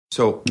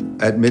So,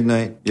 at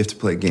midnight, you have to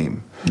play a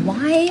game.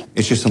 Why?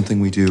 It's just something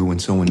we do when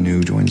someone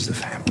new joins the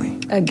family.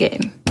 A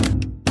game.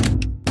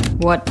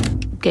 What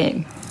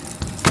game?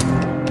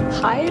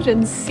 Hide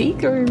and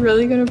seek? Are we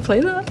really going to play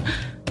that?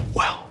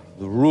 Well,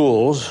 the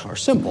rules are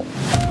simple.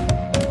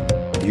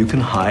 You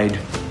can hide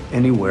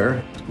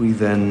anywhere. We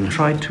then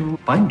try to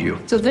find you.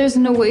 So there's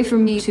no way for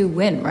me to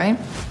win, right?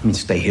 I mean,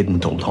 stay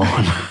hidden till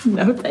dawn.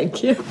 No,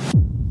 thank you.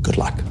 Good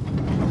luck.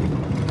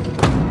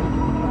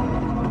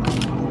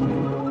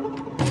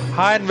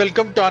 Hi and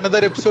welcome to another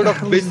episode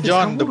of Binge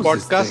On, the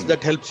podcast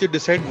that helps you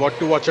decide what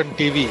to watch on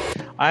TV.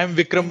 I am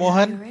Vikram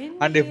Mohan,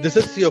 and if this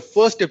is your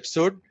first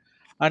episode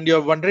and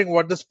you're wondering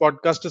what this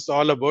podcast is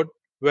all about,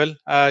 well,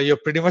 you're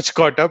pretty much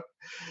caught up.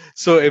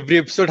 So every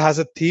episode has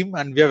a theme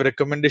and we have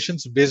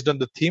recommendations based on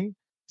the theme.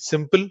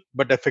 Simple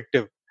but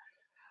effective.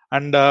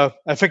 And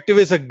effective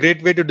is a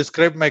great way to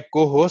describe my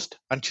co-host,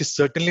 and she's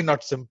certainly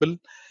not simple.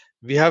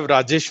 We have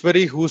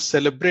Rajeshwari, who's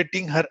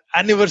celebrating her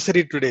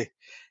anniversary today.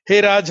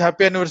 Hey Raj,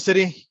 happy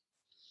anniversary.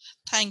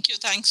 Thank you.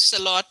 Thanks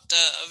a lot,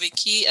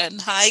 Vicky.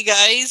 And hi,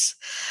 guys.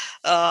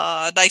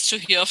 Nice to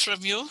hear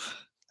from you.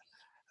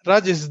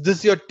 Raj, is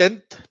this your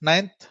 10th,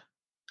 9th?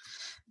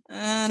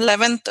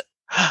 11th.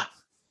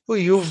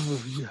 Oh,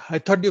 I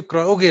thought you...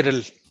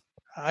 Okay,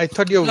 I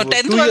thought you... No,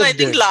 10th one, I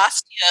think,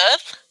 last year.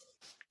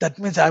 That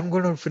means I'm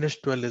going to finish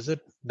 12, is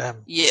it?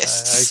 Damn.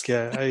 Yes.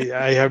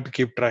 I have to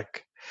keep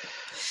track.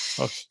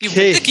 Okay. You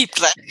better keep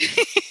track.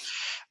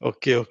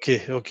 Okay.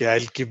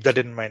 I'll keep that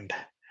in mind.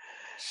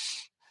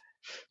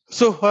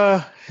 So,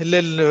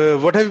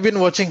 what have you been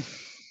watching?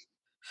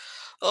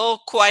 Oh,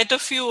 quite a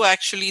few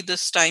actually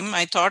this time.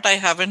 I thought I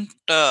haven't,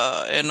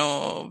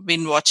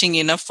 been watching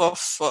enough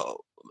of,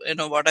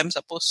 what I'm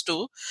supposed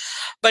to.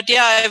 But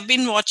yeah, I've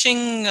been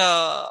watching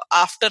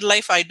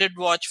Afterlife. I did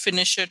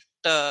finish it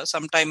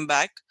some time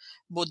back,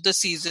 both the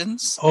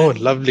seasons. Oh,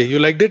 lovely. You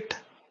liked it?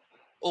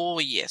 Oh,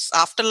 yes.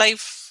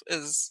 Afterlife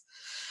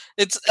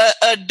it's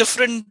a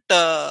different,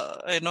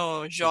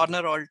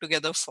 genre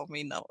altogether for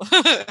me now.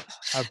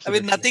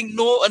 Absolutely. I mean,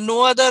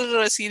 no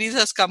other series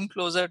has come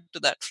closer to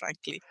that,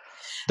 frankly.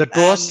 That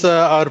was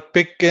our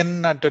pick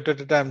in.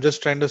 I'm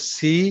just trying to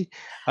see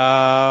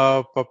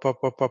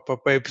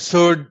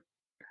episode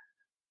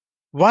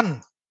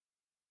 1.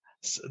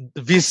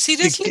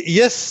 Seriously?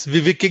 Yes,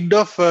 we kicked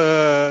off.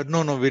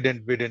 No, we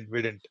didn't.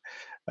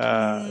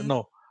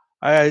 No,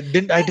 I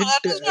didn't. That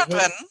is not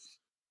when.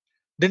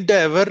 Didn't I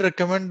ever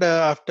recommend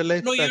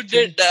Afterlife? No, you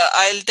actually? did.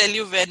 I'll tell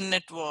you when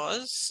it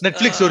was.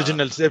 Netflix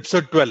Originals,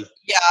 episode 12.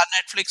 Yeah,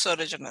 Netflix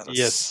Originals.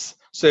 Yes.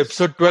 So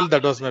episode 12,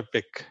 that was my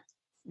pick.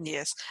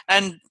 Yes.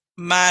 And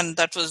man,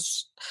 that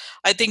was,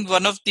 I think,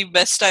 one of the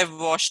best I've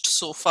watched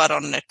so far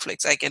on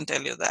Netflix. I can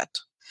tell you that.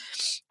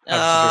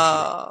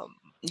 Absolutely.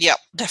 Yeah,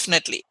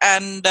 definitely.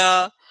 And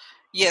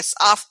yes,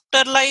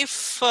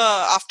 Afterlife,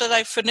 after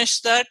I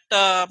finished that,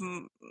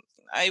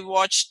 I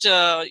watched,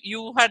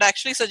 you had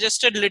actually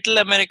suggested Little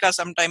America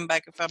some time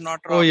back, if I'm not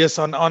wrong. Oh, yes,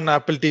 on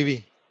Apple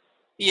TV.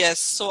 Yes,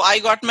 so I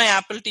got my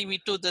Apple TV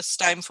 2 this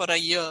time for a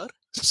year.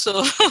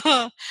 So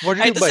what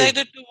did I you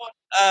decided to,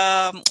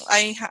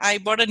 I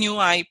bought a new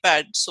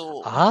iPad.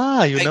 So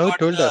you never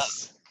told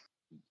us.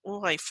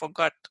 Oh, I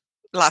forgot.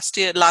 Last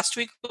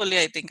week only,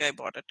 I think I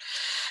bought it.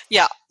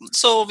 Yeah,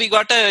 so we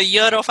got a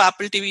year of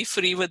Apple TV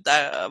free with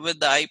the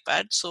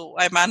iPad. So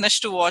I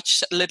managed to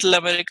watch Little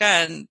America,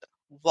 and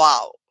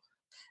wow.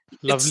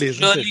 Lovely, it's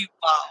isn't really it?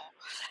 wow.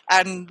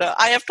 And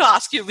I have to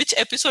ask you, which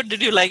episode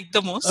did you like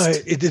the most?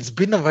 It's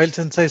been a while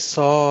since I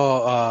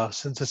saw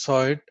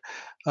it.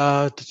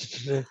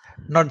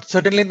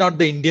 Certainly not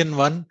the Indian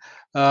one.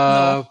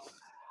 No.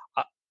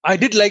 I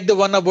did like the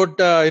one about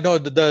the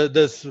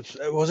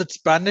was it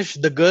Spanish?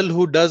 The girl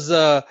who does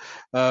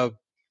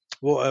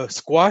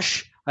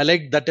squash. I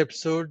liked that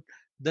episode.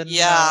 Then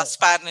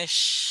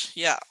Spanish.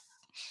 Yeah.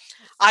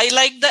 I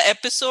like the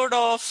episode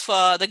of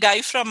the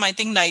guy from, I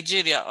think,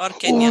 Nigeria or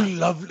Kenya. Oh,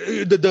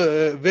 lovely!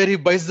 The where he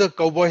buys the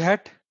cowboy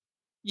hat.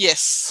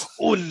 Yes.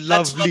 Oh, lovely!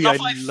 That's one of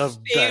my love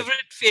that.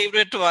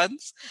 favorite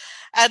ones.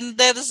 And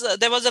there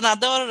was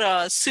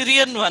another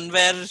Syrian one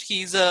where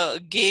he's a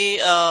gay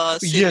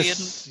Syrian.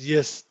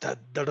 Yes, that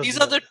was. These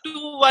are the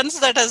two ones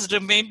that has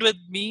remained with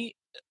me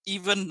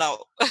even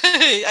now.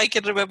 I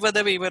can remember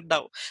them even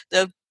now.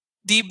 They're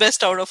the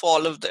best out of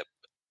all of them.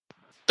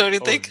 Don't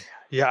you think?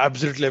 Yeah,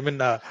 absolutely. I mean,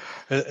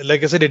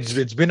 like I said,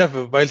 it's been a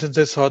while since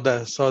I saw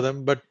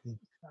them, but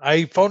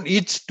I found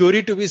each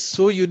story to be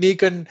so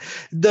unique, and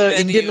the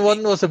Very Indian unique.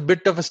 one was a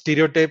bit of a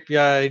stereotype.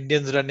 Yeah,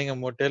 Indians running a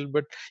motel,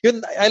 but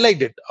even I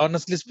liked it.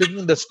 Honestly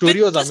speaking, the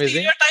story was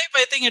amazing. Stereotype,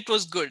 I think it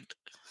was good.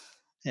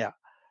 Yeah.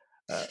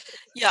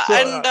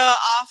 And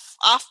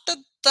after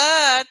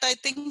that, I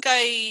think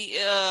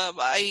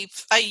I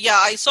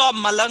saw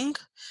Malang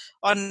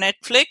on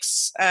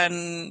Netflix,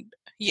 and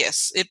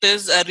yes, it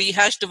is a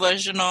rehashed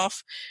version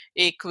of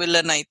Ek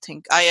Villain, I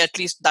think. At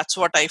least that's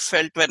what I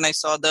felt when I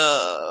saw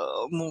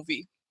the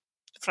movie,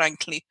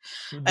 frankly.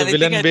 The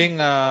villain being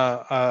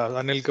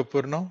Anil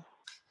Kapoor, no?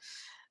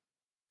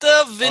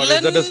 The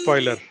villain... Or is that a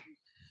spoiler?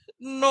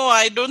 No,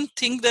 I don't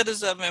think there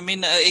is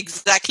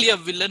exactly a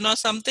villain or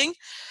something.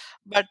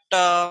 But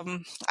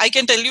I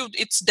can tell you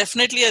it's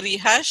definitely a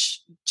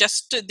rehash.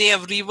 Just they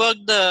have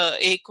reworked the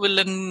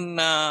Aquilin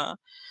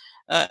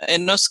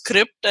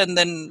script and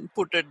then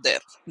put it there.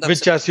 That's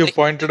Which, it. as you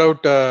pointed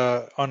out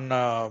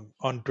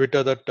on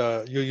Twitter,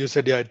 that you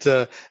said, yeah, it's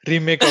a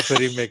remake of a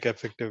remake,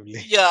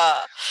 effectively. Yeah.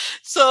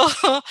 So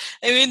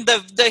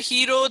the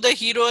hero, the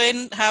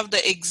heroine have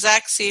the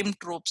exact same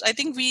tropes. I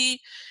think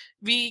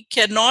we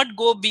cannot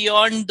go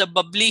beyond the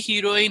bubbly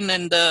heroine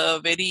and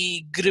the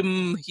very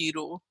grim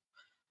hero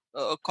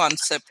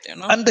concept.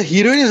 And the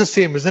heroine is the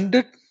same, isn't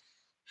it?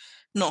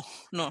 No.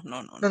 No.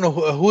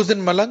 Who's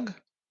in Malang?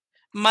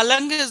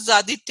 Malang is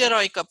Aditya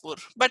Roy Kapoor,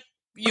 but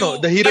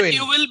the heroine. But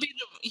you will be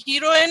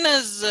heroine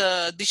is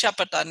Disha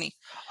Patani.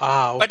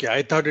 Okay. But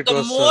I thought it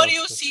was. The more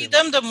you see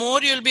them, the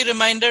more you'll be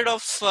reminded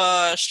of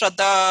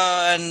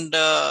Shraddha and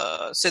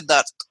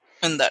Siddharth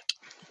in that.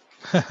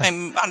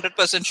 I'm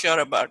 100% sure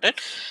about it.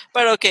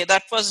 But okay,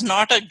 that was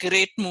not a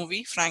great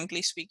movie,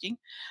 frankly speaking.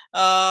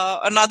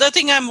 Another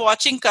thing I'm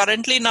watching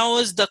currently now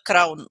is The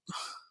Crown.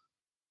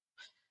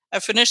 I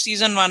finished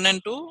season 1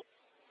 and 2.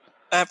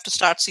 I have to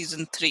start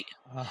season 3.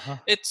 Uh-huh.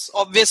 It's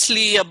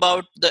obviously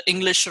about the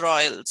English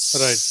royals.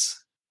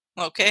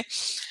 Right. Okay.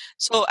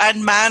 So,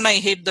 and man, I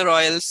hate the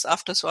royals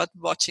after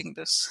watching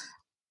this.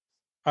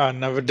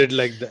 Never did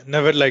like that.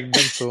 Never liked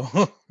them.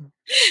 So,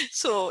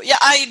 so yeah,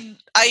 I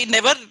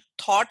never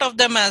thought of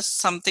them as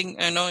something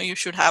you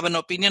should have an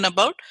opinion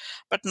about.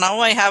 But now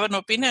I have an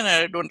opinion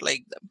and I don't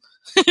like them.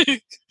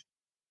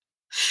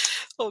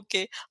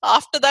 Okay.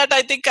 After that,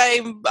 I think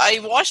I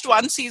watched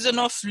one season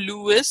of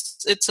Lewis.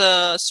 It's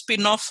a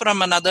spin-off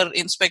from another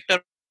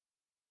Inspector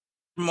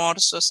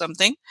Morse or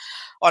something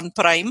on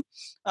Prime.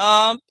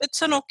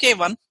 It's an okay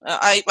one.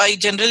 I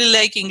generally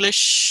like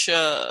English,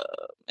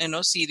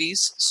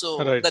 series.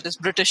 So right. That is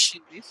British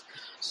series.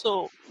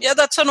 So yeah,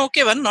 that's an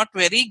okay one. Not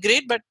very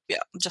great, but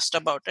yeah, just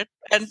about it.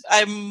 And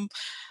I'm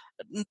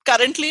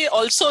currently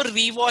also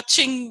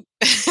rewatching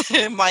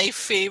my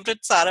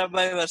favorite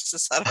Sarabhai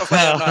versus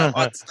Sarabhai on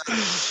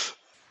Hotstar.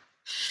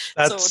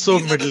 That's so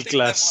middle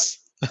class.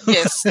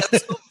 Yes,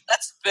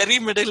 that's very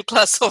middle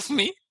class of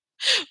me.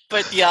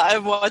 But yeah,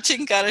 I'm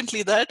watching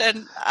currently that,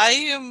 and I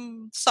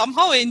am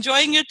somehow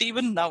enjoying it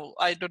even now.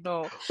 I don't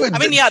know. There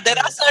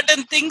are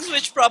certain things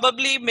which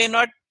probably may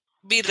not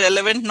be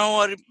relevant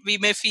now, or we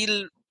may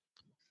feel,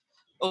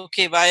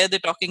 okay, why are they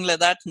talking like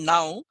that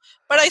now?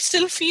 But I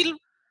still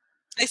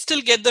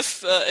get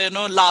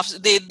the laughs.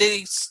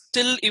 They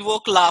still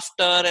evoke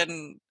laughter,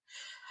 and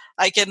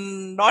I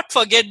can not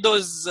forget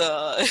those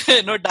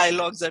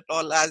dialogues at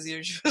all, as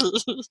usual.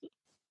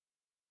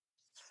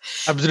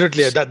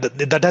 Absolutely,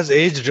 that has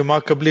aged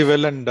remarkably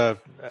well, and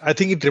I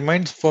think it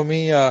remains for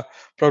me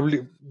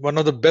probably one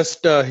of the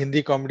best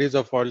Hindi comedies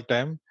of all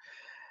time.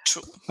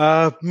 True.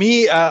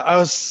 I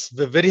was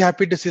very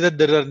happy to see that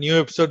there are new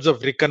episodes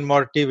of Rick and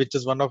Morty, which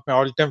is one of my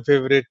all-time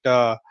favorite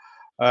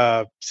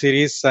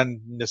series, and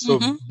so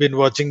been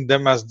watching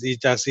them as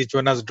each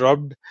one has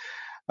dropped.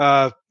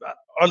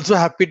 Also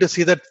happy to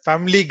see that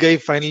Family Guy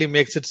finally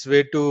makes its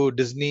way to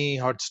Disney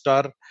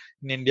Hotstar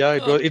in India.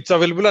 It's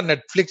available on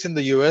Netflix in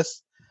the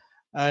US.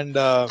 And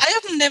I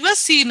have never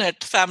seen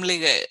it, Family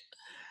Guy.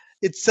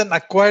 It's an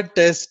acquired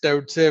taste, I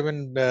would say. I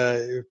mean,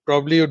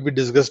 probably you would be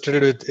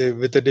disgusted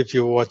with it if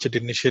you watch it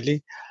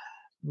initially.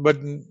 But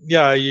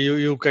yeah,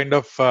 you kind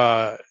of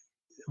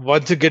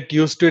once you get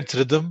used to its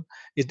rhythm,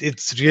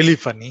 it's really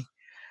funny.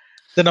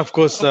 Then of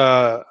course,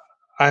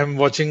 I'm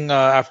watching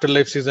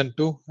Afterlife season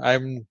 2.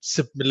 I'm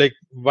like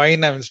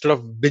wine. I'm instead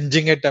of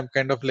binging it, I'm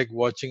kind of like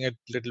watching it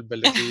little by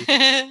little.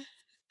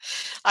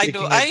 I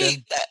know.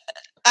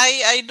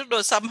 I don't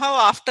know. Somehow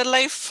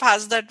Afterlife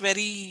has that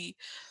very.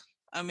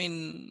 I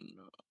mean,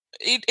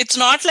 it's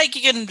not like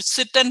you can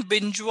sit and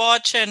binge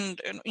watch,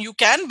 and you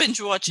can binge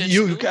watch it.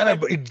 You can.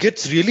 But it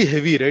gets really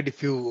heavy, right?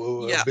 If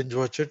you binge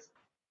watch it.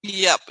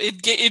 Yeah,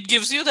 it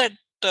gives you that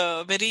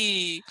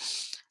very.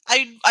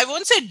 I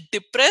won't say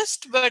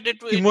depressed, but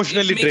it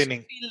emotionally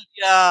draining.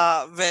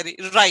 Feel, very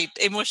right.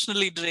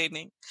 Emotionally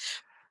draining.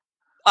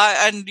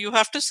 And you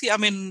have to see. I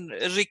mean,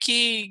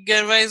 Ricky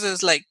Gervais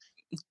is like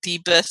the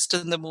best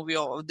in the movie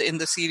or in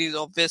the series,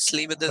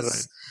 obviously, with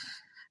his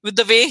with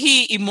the way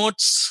he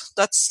emotes.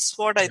 That's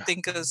what I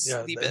think is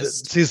the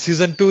best.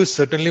 Season 2 is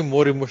certainly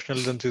more emotional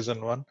than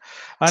season 1.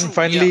 And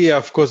finally,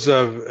 of course,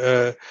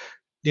 there's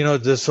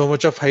so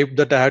much of hype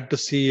that I had to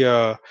see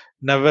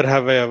Never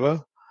Have I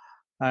Ever.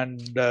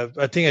 And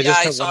I think I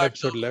just have one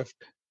episode left.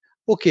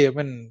 Okay, I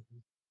mean,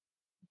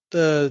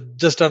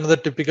 just another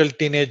typical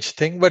teenage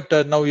thing, but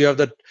now you have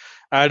that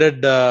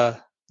added.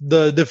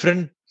 The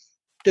different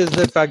is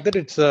the fact that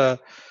it's a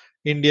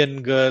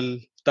Indian girl,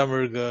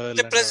 Tamil girl.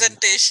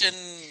 Representation.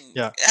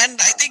 And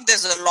I think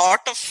there's a lot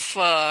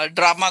of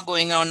drama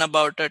going on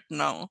about it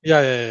now. Yeah.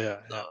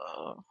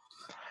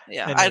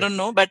 Anyway. I don't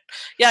know, but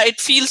yeah,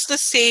 it feels the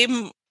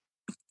same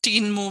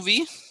teen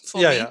movie.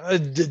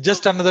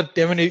 Just another.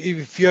 I mean,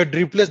 if you had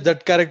replaced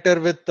that character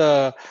with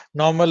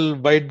normal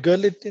white girl,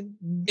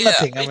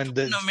 nothing. I mean,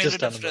 there's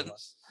just another one.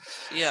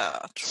 Yeah.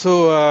 True.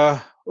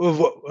 So,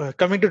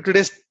 coming to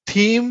today's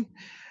theme,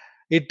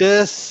 we've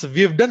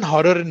done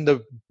horror in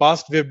the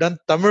past. We've done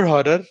Tamil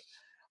horror,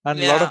 and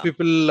a lot of Yeah.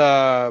 people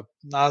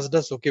asked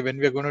us, okay, when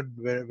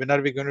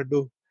are we going to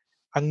do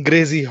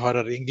Angrezi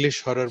horror,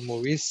 English horror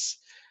movies?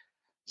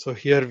 So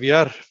here we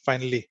are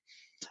finally.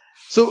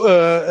 So,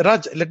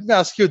 Raj, let me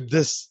ask you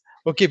this.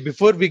 Okay,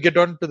 before we get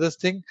on to this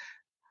thing,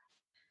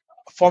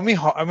 for me,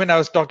 I mean, I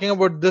was talking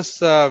about this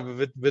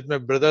with my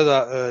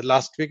brother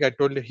last week. I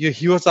told him,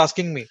 he was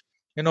asking me,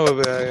 he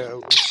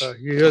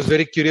was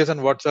very curious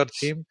on what's our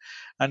theme,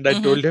 and I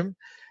Mm-hmm. told him,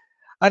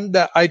 and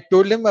I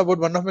told him about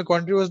one of my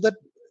country was that,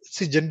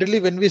 see, generally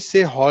when we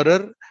say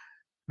horror,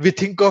 we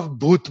think of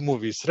bhoot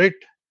movies, right?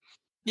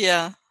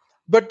 Yeah.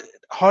 But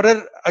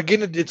horror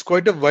again, it's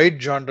quite a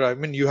wide genre. I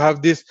mean, you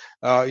have this,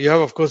 you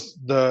have of course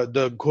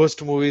the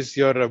ghost movies,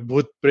 your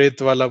bhoot pret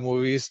wala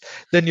movies.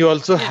 Then you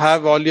also Yes.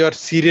 have all your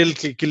serial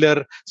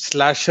killer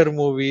slasher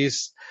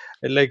movies,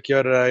 like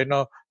your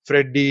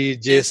Freddy,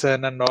 Yes.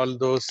 Jason, and all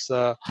those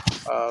uh,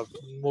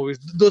 movies.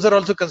 Those are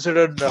also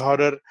considered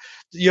horror.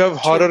 You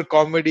have True. horror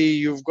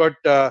comedy. You've got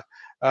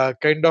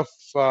kind of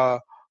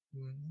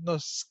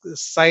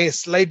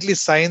slightly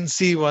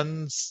sciencey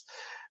ones.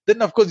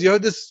 Then of course you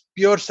have this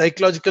pure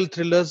psychological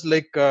thrillers,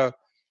 like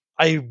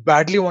I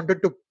badly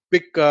wanted to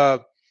pick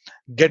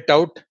Get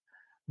Out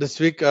this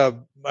week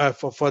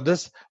for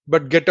this,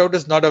 but Get Out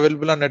is not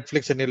available on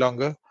Netflix any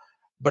longer.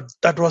 But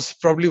that was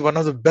probably one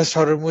of the best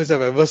horror movies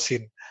I've ever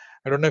seen.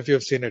 I don't know if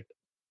you've seen it.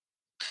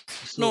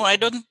 No, So I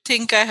don't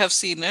think I have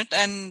seen it.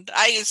 And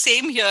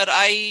same here.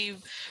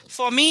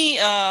 For me,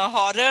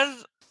 horror,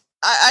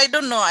 I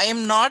don't know. I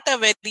am not a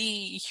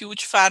very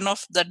huge fan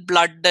of that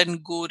blood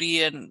and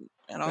gory and,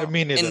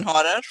 me in neither.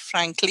 horror,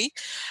 frankly.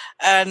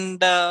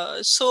 And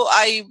so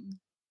I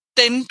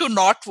tend to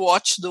not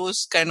watch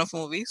those kind of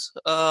movies.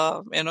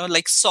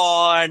 Like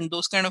Saw and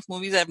those kind of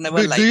movies I've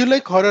never Do liked. you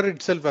like horror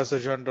itself as a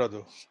genre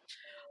though?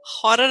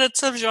 Horror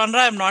itself genre,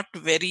 I'm not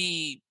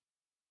very,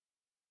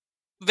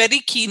 very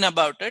keen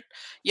about it.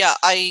 Yeah,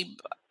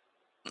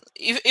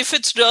 if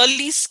it's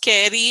really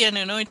scary and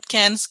it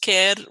can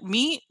scare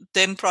me,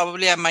 then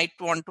probably I might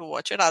want to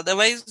watch it.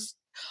 Otherwise,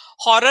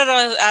 horror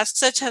as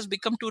such has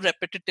become too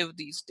repetitive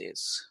these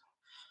days.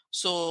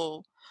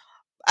 So,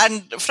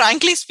 and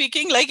frankly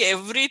speaking, like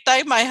every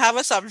time I have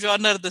a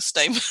subgenre this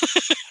time.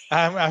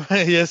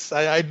 Yes,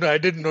 I know. I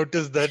did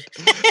notice that.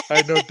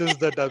 I noticed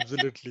that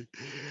absolutely.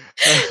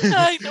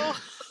 I know.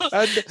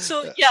 And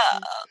So yeah,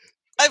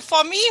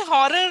 for me,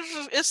 horror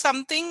is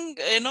something,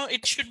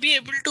 it should be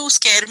able to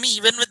scare me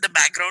even with the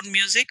background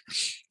music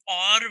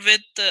or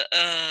with the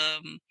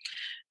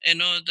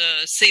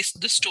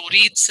story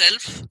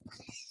itself.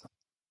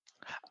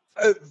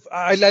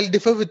 I'll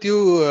differ with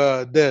you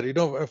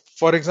there.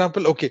 For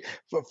example, okay.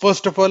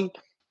 First of all,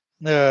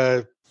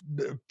 uh,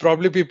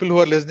 probably people who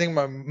are listening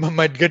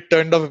might get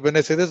turned off when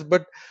I say this,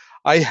 but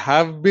I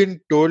have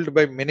been told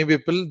by many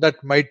people that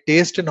my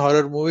taste in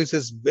horror movies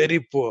is very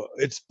poor.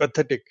 It's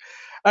pathetic.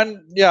 And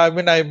yeah, I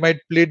mean, I might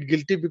plead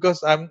guilty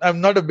because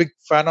I'm not a big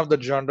fan of the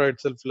genre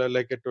itself,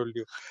 like I told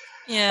you.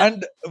 Yeah.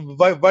 And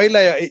while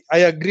I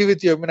agree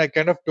with you, I mean, I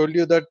kind of told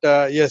you that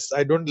yes,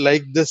 I don't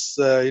like this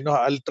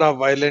ultra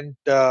violent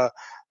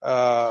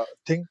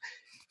thing.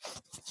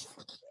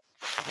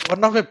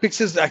 One of my picks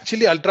is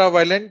actually ultra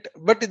violent,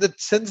 but in the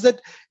sense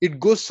that it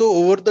goes so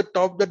over the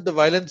top that the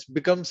violence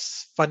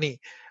becomes funny.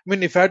 I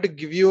mean, if I had to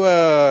give you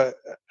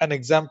an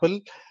example,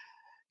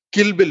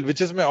 Kill Bill,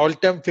 which is my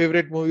all-time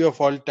favorite movie of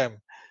all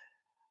time,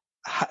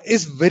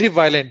 is very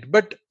violent.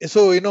 But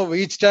so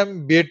each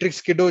time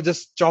Beatrix Kiddo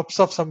just chops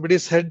off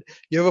somebody's head,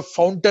 you have a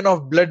fountain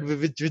of blood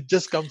which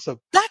just comes up.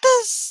 That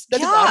is,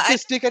 That is yeah,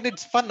 artistic and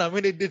it's fun. I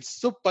mean,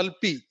 it's so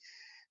pulpy,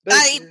 right?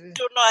 I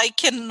don't know. I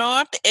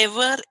cannot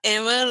ever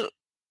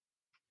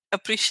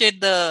appreciate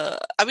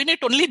it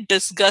only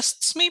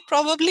disgusts me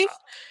probably,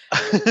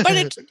 but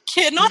it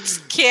cannot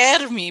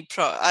scare me.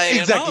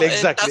 Exactly, It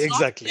does not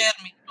exactly. scare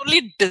me. It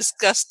only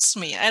disgusts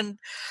me. And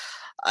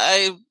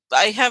I,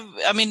 we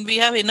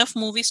have enough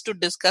movies to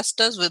disgust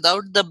us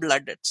without the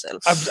blood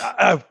itself.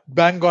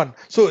 Bang on.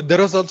 So there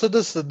was also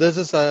there's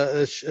this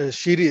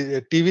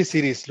TV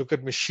series. Look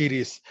at me,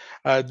 series.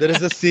 There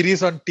is a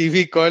series on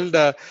TV called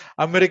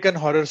American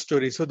Horror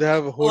Story. So they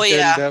have a hotel. Oh,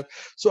 yeah.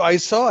 So I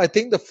saw, I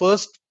think, the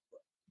first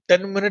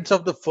 10 minutes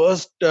of the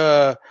first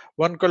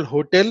one called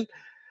Hotel.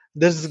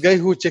 There's this guy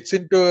who checks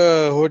into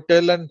a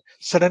hotel and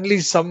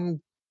suddenly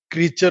some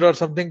creature or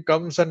something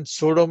comes and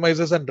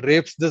sodomizes and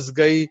rapes this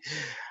guy.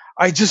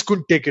 I just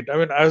couldn't take it. I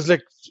mean, I was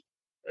like,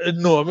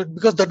 no, I mean,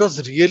 because that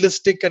was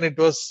realistic and it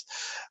was,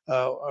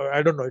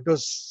 I don't know, it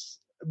was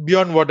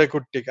beyond what I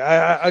could take.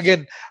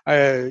 Again,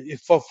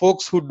 for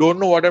folks who don't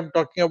know what I'm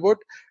talking about,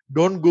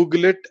 don't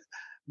Google it.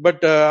 But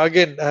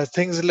again,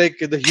 things like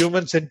the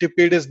Human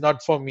Centipede is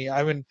not for me.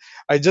 I mean,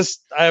 I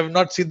have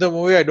not seen the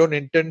movie. I don't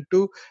intend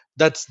to.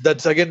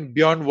 That's again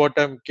beyond what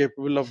I'm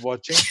capable of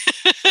watching.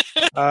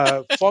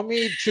 For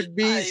me, it should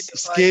be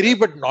scary,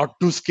 but not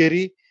too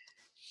scary.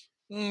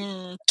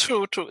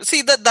 True.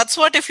 See, that's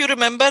what, if you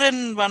remember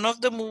in one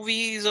of the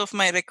movies of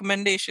my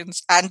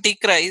recommendations,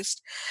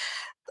 Antichrist,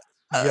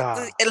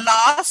 Yeah. the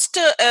last,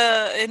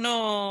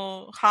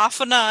 half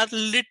an hour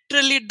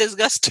literally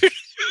disgusted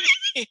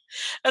me.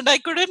 And I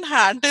couldn't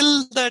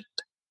handle that.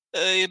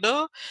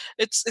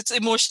 It's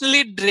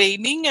emotionally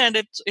draining, and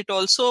it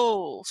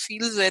also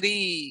feels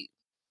very,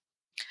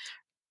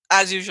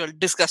 as usual,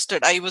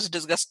 disgusted. I was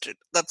disgusted.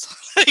 That's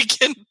all I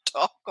can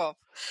talk of.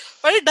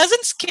 But it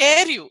doesn't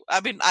scare you.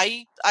 I mean,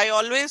 I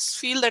always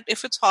feel that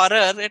if it's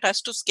horror, it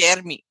has to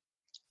scare me,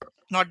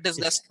 not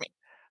disgust me.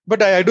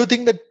 But I do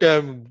think that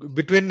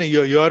between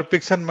your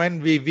picks and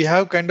mine, we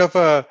have kind of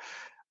a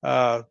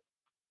uh,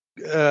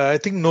 I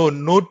think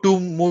no two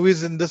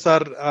movies in this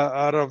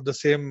are of the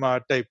same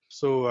type.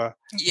 So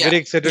Yeah. very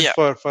excited Yeah.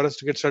 for us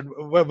to get started.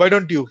 Why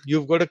don't you?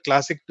 You've got a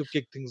classic to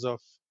kick things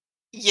off.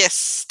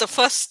 Yes, the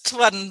first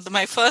one,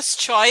 my first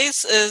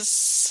choice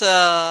is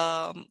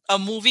a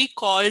movie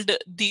called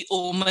The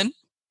Omen.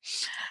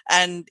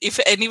 And if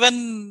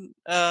anyone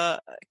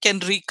can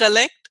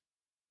recollect,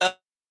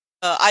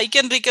 I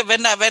can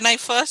recollect when I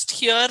first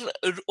hear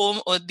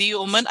The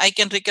Omen, I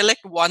can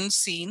recollect one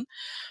scene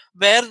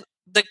where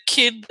the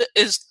kid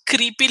is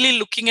creepily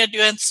looking at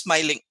you and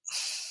smiling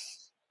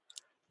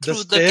The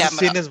through the stair camera.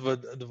 scene is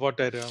what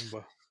I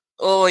remember.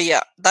 Oh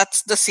yeah,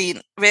 that's the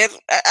scene where,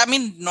 I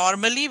mean,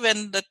 normally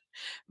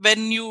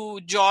when you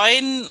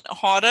join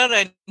horror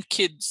and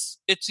kids,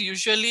 it's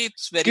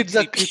very Kids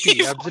are creepy.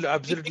 creepy.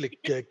 Absolutely.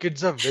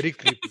 Kids are very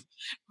creepy.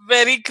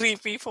 Very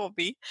creepy for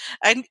me.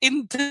 And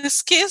in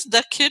this case,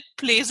 the kid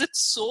plays it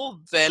so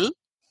well.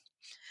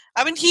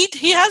 I mean,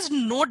 he has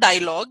no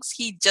dialogues.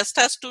 He just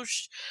has to,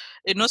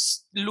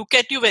 look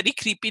at you very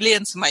creepily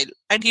and smile,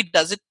 and he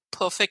does it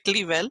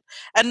perfectly well.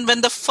 And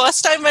when the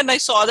first time when I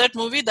saw that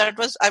movie, I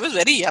was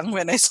very young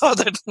when I saw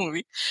that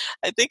movie.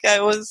 I think I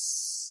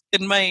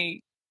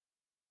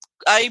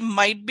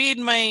might be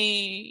in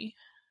my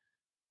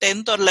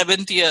 10th or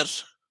 11th year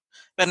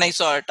when I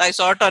saw it. I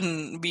saw it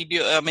on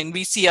video, I mean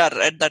VCR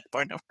at that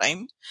point of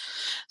time.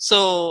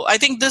 So I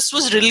think this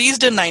was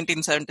released in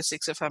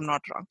 1976, if I'm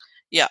not wrong.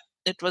 Yeah,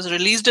 it was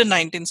released in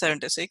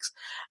 1976,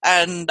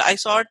 and I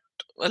saw it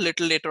a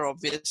little later,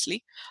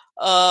 obviously.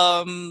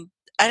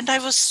 And I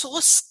was so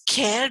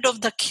scared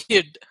of the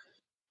kid.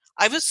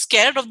 I was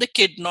scared of the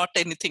kid, not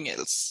anything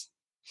else.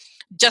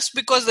 Just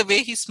because the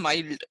way he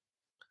smiled.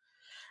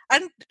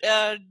 And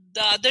the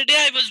other day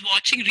I was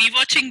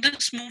rewatching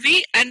this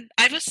movie, and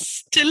I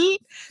still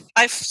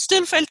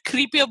felt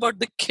creepy about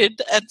the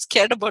kid and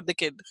scared about the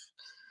kid.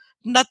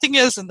 Nothing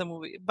else in the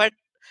movie. But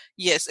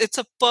yes, it's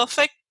a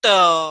perfect,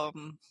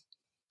 and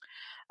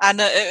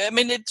I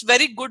mean, it's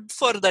very good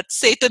for that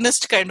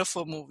Satanist kind of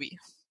a movie.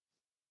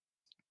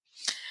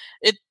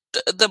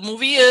 The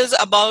movie is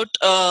about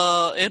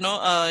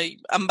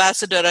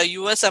ambassador, a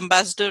US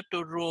ambassador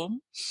to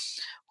Rome,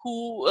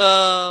 whose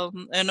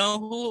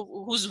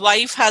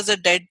wife has a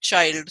dead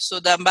child. So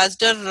the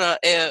ambassador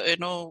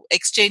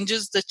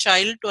exchanges the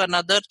child to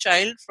another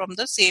child from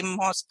the same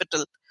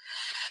hospital.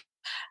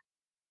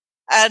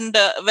 And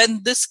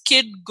when this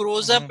kid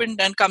grows up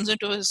and comes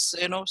into his,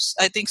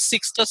 I think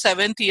 6th or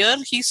 7th year,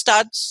 he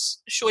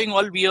starts showing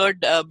all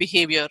weird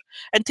behavior,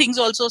 and things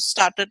also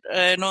start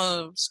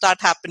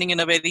happening in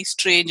a very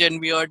strange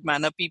and weird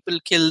manner. People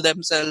kill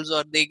themselves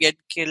or they get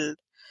killed,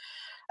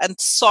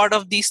 and sort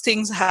of these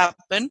things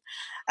happen.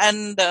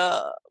 And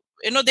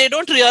they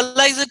don't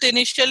realize it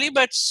initially,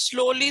 but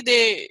slowly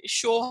they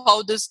show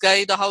how this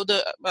guy, how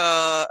the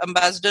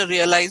ambassador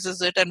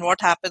realizes it, and what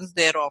happens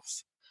thereof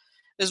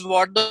is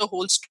what the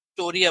whole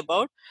story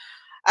about.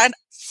 And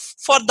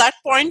for that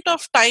point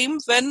of time,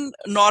 when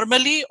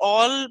normally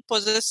all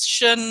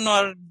possession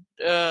or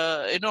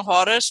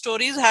horror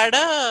stories had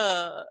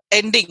a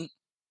ending,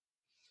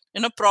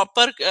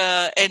 proper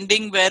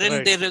ending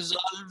wherein they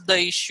resolve the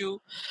issue,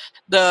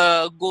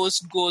 the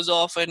ghost goes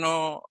off,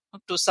 to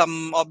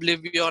some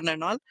oblivion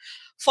and all.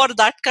 For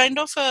that kind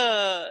of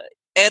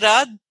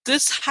era,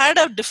 this had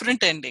a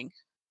different ending.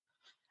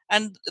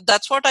 And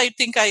that's what I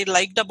think I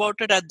liked about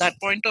it at that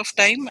point of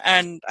time,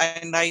 and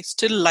I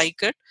still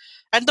like it.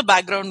 And the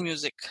background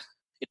music,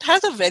 it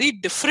has a very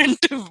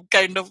different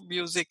kind of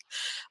music,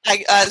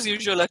 like, as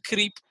usual, a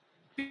creepy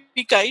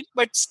kind,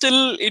 but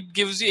still it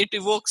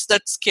evokes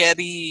that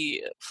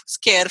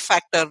scare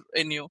factor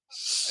in you.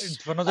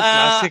 It's one of the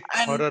classic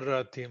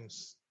horror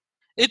themes.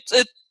 It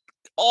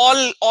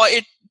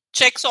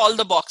checks all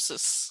the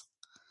boxes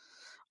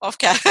of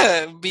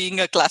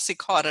being a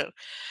classic horror.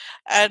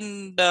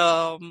 And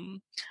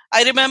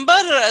I remember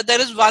there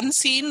is one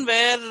scene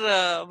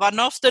where one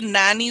of the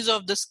nannies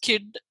of this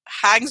kid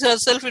hangs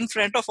herself in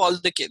front of all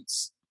the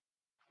kids.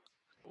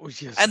 Oh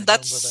yes, and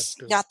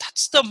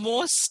that's the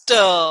most.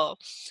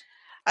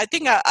 I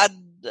think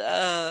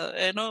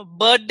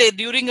birthday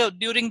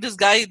during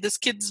this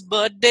kid's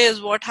birthday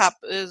is what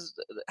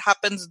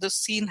happens. This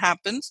scene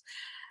happens,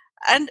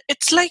 and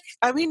it's like,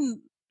 I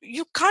mean,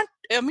 you can't,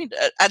 I mean,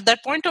 at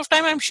that point of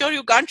time, I'm sure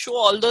you can't show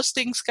all those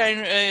things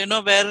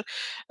where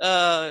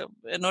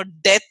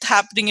death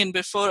happening in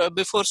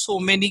before so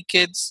many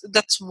kids.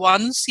 That's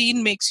one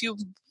scene makes you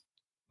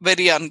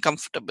very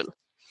uncomfortable.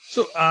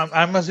 So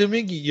I'm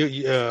assuming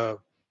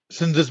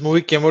since this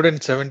movie came out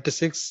in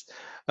 76,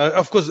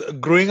 of course,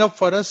 growing up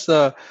for us,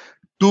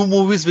 two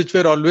movies which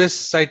were always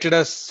cited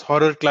as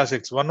horror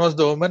classics. One was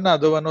The Omen, the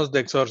other one was The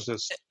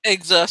Exorcist.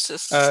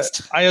 Exorcist.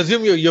 I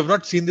assume you have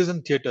not seen this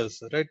in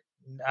theaters, right?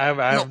 I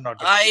have not.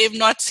 I have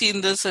not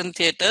seen this in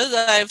theaters.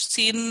 I have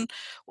seen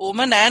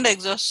Omen and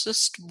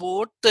Exorcist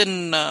both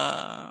in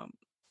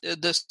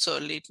this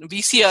only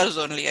VCRs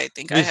only. I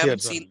think I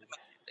haven't seen them.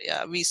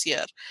 Yeah,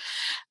 VCR.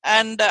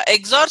 And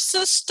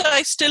Exorcist,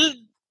 I still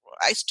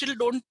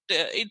don't.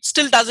 It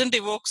still doesn't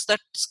evokes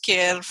that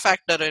scare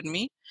factor in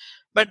me.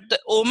 But the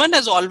Omen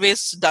has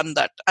always done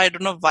that. I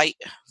don't know why,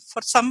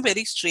 for some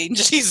very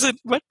strange reason.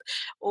 But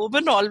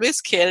Omen always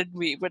scared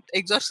me. But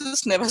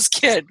Exorcist never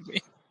scared me.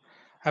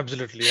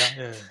 Absolutely,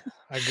 yeah.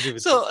 I agree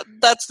with so you.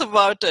 That's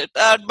about it.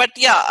 But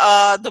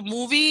yeah, the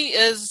movie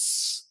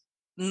is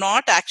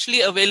not actually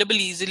available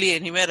easily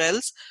anywhere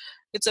else.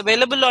 It's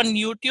available on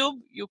YouTube.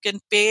 You can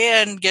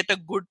pay and get a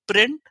good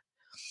print.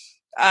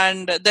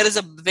 And there is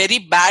a very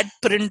bad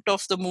print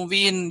of the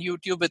movie in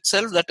YouTube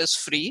itself that is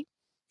free.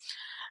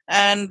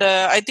 And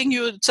I think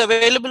it's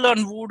available on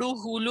Vudu,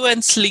 Hulu,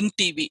 and Sling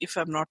TV, if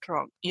I'm not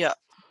wrong. Yeah.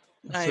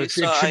 So it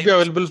should be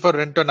available for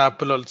rent on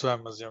Apple also,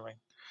 I'm assuming.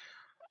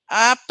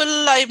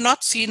 Apple, I've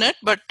not seen it,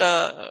 but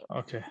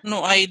okay.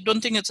 No, I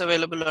don't think it's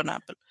available on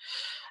Apple.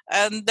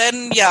 And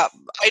then, yeah,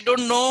 I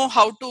don't know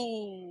how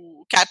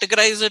to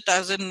categorize it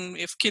as in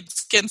if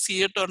kids can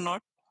see it or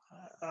not.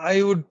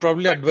 I would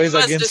probably advise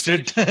against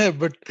it,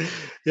 but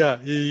yeah.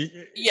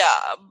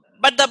 Yeah,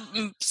 but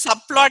the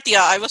subplot,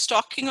 I was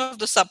talking of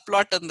the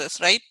subplot in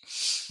this, right?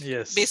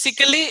 Yes.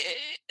 Basically,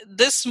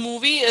 this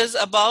movie is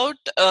about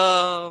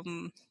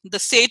the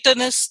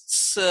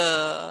Satanists'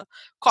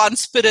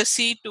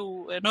 conspiracy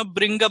to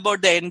bring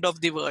about the end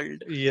of the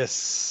world.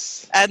 Yes.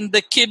 And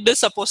the kid is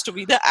supposed to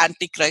be the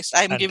Antichrist.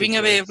 I'm giving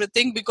away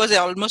everything because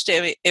almost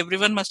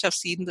everyone must have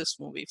seen this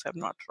movie, if I'm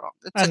not wrong.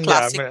 It's a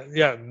classic.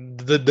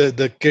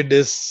 The kid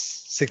is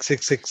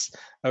 666.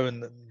 I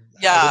mean,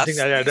 yeah,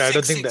 I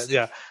don't think that.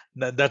 Yeah,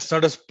 that's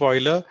not a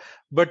spoiler.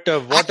 But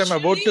what I'm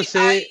about to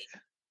say.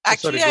 I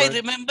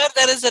remember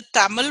there is a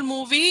Tamil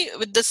movie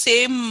with the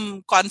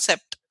same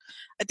concept.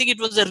 I think it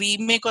was a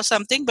remake or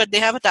something, but they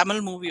have a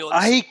Tamil movie also.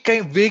 I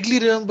vaguely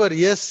remember.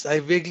 Yes, I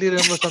vaguely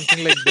remember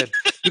something like that.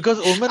 Because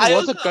Omen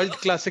was a cult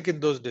classic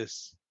in those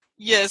days.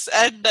 Yes,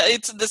 and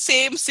it's the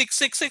same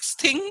 666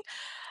 thing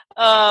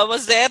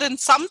was there in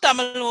some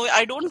Tamil movie.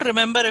 I don't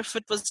remember if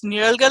it was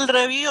Nirgal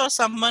Ravi or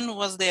someone who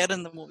was there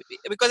in the movie.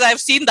 Because I've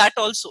seen that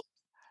also.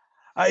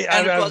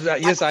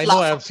 Yes, I know.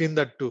 I have seen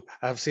that too.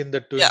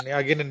 Yeah.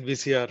 Again in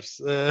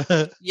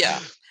VCRs. Yeah.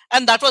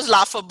 And that was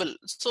laughable.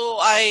 So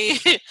I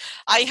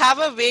have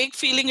a vague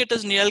feeling it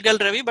is Nirgal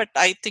Ravi, but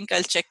I think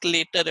I'll check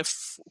later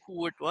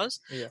who it was.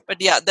 Yeah. But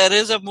yeah, there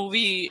is a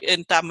movie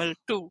in Tamil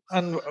too.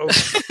 And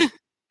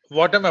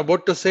what I'm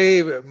about to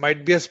say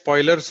might be a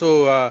spoiler.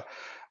 So,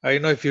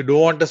 if you don't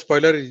want a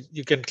spoiler,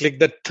 you can click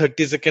that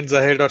 30 seconds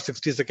ahead or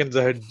 60 seconds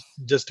ahead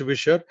just to be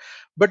sure.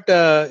 But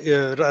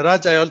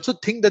Raj, I also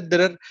think that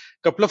there are a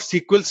couple of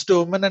sequels to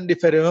Omen. And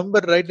if I remember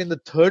right, in the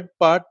third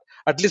part,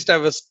 at least I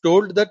was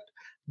told that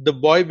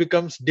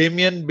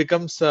Damien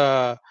becomes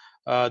the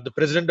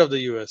president of the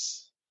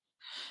US.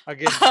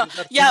 Again,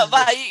 yeah,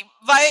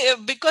 why?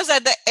 Because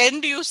at the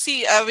end you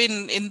see, I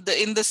mean,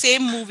 in the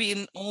same movie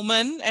in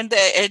Omen, and the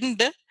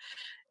end,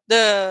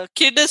 the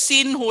kid is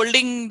seen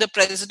holding the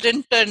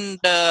president and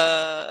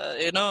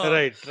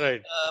right,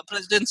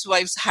 president's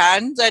wife's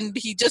hands, and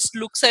he just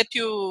looks at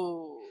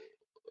you,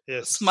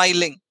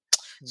 smiling.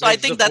 So I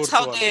think that's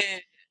how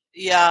they.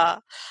 Yeah,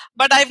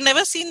 but I've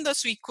never seen the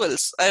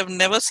sequels. I've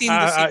never seen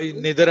the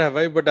sequels. Neither have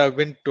I, but I've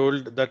been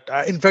told that.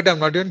 In fact, I'm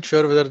not even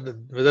sure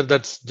whether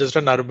that's just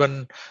an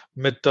urban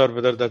myth or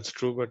whether that's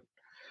true. But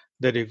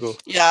there you go.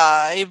 Yeah,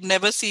 I've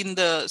never seen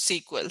the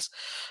sequels.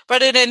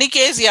 But in any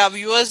case, yeah,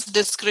 viewers'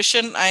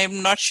 discretion.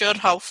 I'm not sure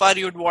how far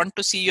you'd want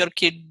to see your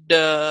kid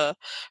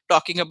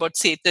talking about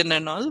Satan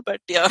and all.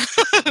 But yeah,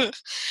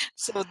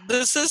 so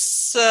this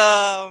is.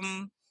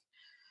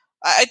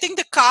 I think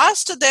the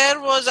cast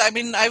there was, I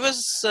mean, I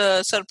was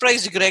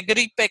surprised.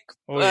 Gregory Peck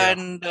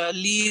and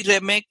Lee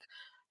Remick,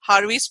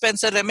 Harvey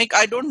Spencer Remick.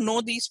 I don't know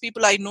these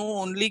people. I know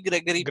only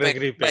Gregory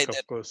Peck,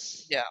 of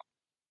course. Yeah.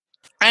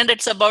 And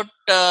it's about,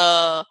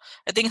 I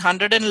think,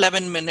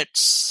 111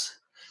 minutes.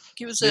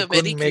 They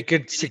couldn't make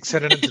it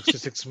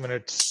 666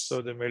 minutes,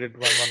 so they made it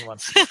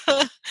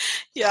 111.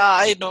 Yeah,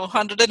 I know,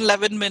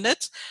 111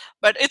 minutes.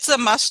 But it's a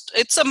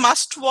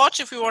must watch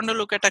if you want to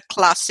look at a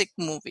classic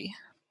movie.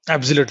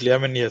 Absolutely. I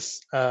mean,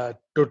 yes,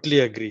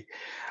 totally agree.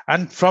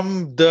 And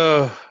from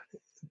you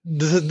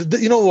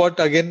know what,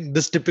 again,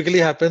 this typically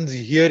happens.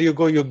 Here you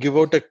go, you give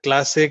out a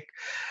classic,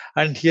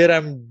 and here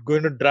I'm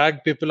going to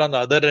drag people on the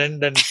other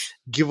end and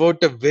give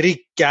out a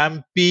very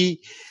campy,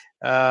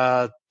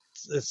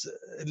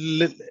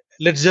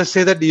 let's just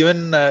say that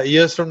even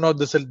years from now,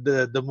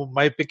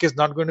 my pick is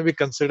not going to be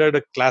considered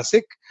a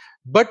classic.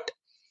 But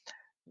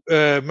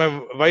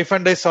my wife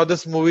and I saw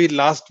this movie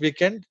last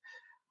weekend.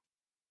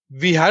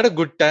 We had a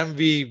good time.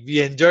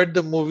 We enjoyed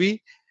the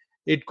movie.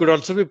 It could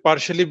also be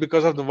partially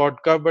because of the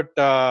vodka, but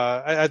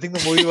I think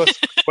the movie was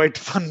quite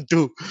fun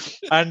too.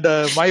 And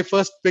my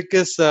first pick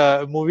is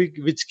a movie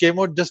which came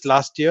out just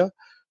last year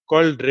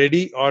called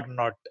Ready or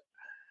Not.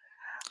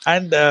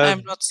 And I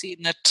have not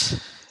seen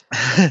it.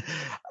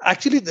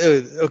 actually,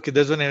 okay,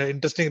 there's one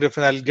interesting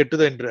reference. I'll get to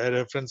the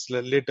reference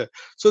later.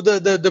 So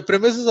the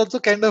premise is also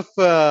kind of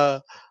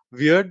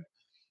weird.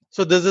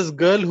 So there's this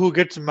girl who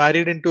gets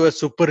married into a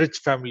super rich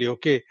family,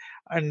 okay,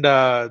 and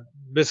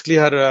basically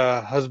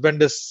her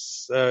husband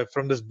is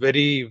from this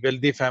very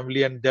wealthy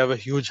family, and they have a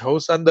huge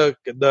house, and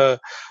the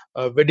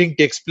wedding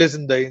takes place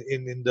in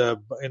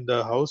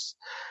the house,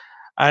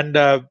 and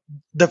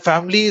the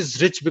family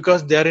is rich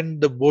because they are in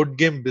the board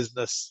game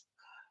business,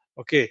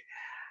 okay,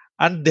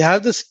 and they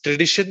have this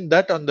tradition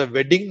that on the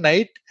wedding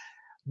night,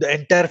 the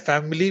entire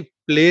family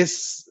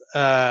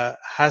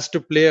has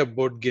to play a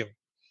board game,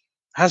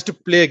 has to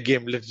play a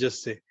game, let's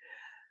just say.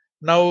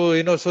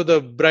 Now, so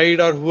the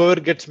bride or whoever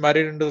gets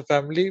married into the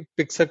family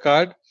picks a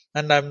card,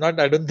 and I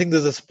don't think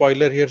there's a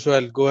spoiler here, so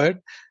I'll go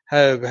ahead.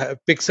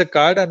 Picks a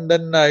card, and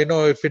then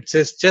if it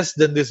says chess,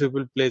 then these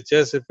people play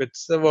chess. If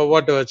it's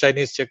whatever,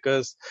 Chinese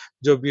checkers,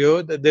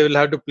 Jobio, they will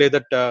have to play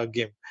that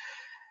game.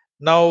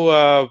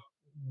 Now,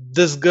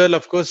 this girl,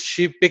 of course,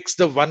 she picks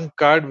the one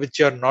card which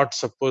you're not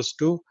supposed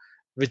to,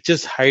 which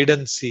is hide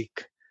and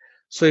seek.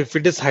 So if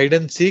it is hide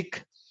and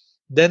seek,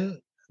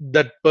 then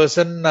that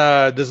person,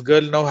 this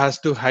girl now has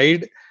to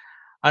hide,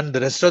 and the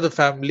rest of the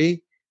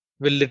family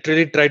will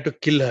literally try to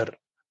kill her,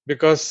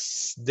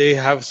 because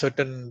there are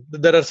certain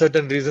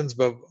reasons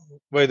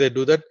why they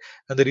do that,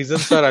 and the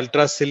reasons are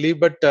ultra silly,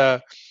 but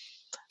the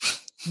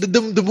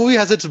movie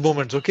has its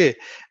moments, okay.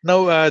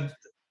 Now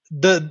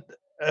the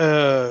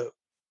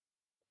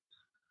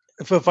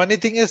funny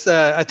thing is,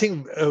 I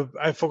think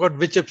I forgot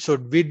which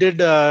episode we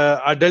did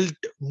adult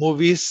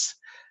movies.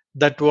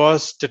 That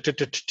was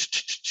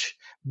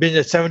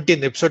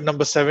 17, episode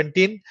number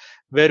 17,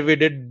 where we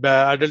did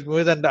adult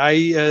movies, and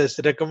I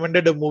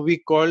recommended a movie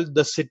called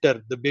The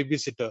Sitter, The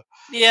Babysitter.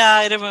 Yeah,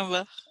 I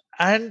remember.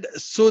 And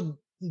so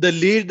the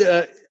lead,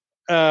 the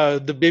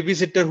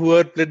babysitter,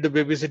 whoever played the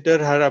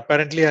babysitter,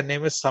 apparently her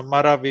name is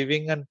Samara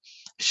Weaving, and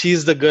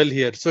she's the girl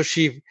here. So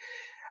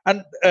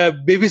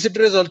Babysitter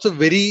is also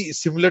very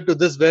similar to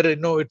this, where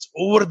it's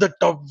over the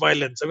top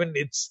violence. I mean,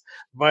 it's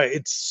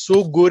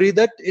so gory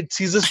that it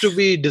ceases to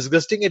be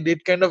disgusting.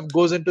 It kind of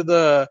goes into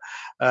the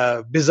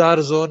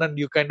bizarre zone, and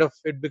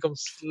it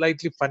becomes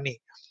slightly funny.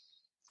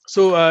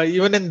 So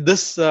even in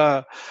this,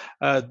 the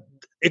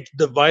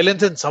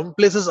violence in some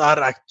places are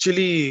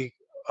actually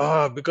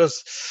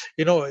because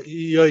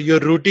you're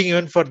rooting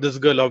even for this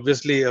girl,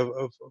 obviously,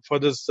 for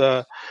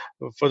the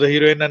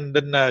heroine, and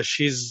then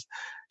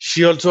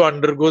she also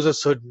undergoes a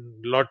certain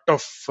lot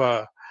of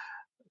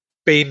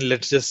pain,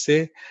 let's just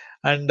say,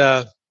 and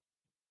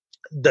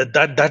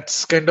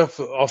that's kind of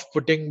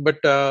off-putting.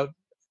 But the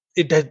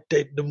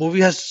movie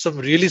has some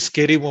really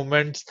scary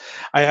moments.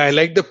 I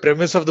like the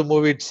premise of the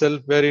movie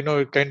itself, where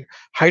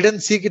hide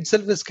and seek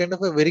itself is kind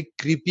of a very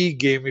creepy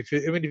game. If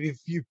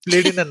you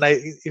played in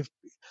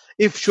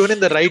if shown in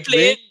the right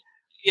way.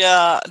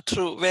 Yeah,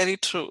 true, very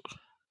true.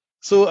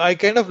 So I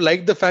kind of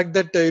like the fact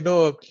that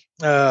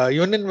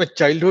even in my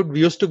childhood, we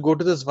used to go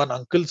to this one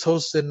uncle's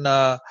house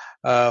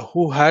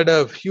who had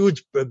a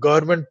huge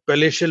government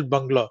palatial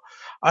bungalow,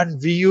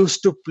 and we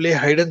used to play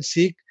hide and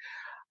seek.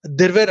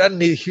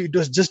 It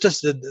was just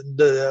as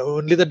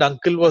only that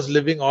uncle was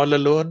living all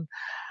alone,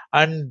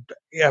 and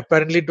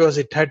apparently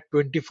it had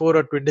 24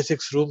 or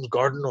 26 rooms,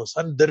 God knows,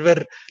 and there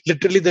were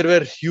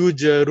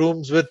huge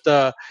rooms with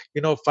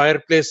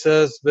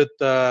fireplaces with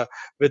a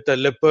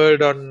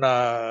leopard on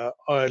a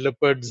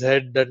leopard's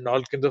head and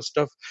all kinds of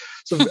stuff.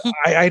 So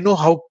I know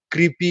how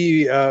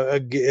creepy a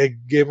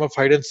game of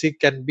hide and seek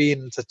can be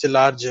in such a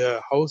large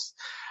house,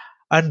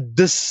 and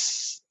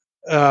this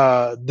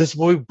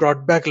movie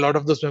brought back a lot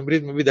of those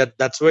memories. Maybe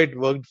that's why it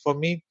worked for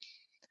me.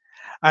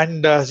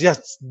 And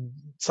yes,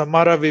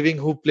 Samara Weaving,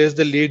 who plays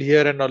the lead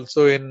here, and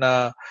also in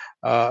The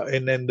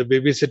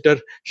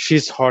Babysitter,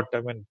 she's hot. I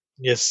mean,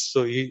 yes.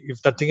 So if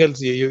nothing else,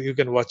 you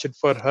can watch it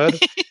for her.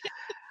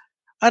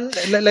 And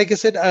like I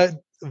said,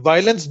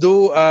 violence,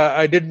 though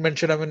I did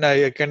mention, I mean,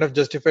 I kind of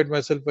justified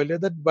myself earlier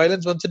that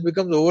violence, once it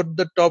becomes over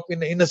the top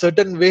in a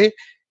certain way,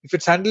 if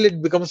it's handled,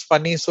 it becomes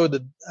funny. So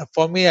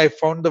for me, I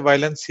found the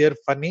violence here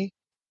funny.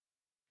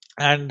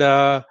 And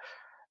the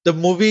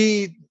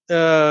movie,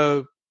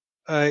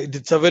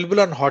 it's available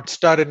on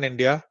Hotstar in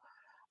India,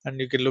 and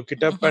you can look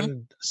it up. Mm-hmm.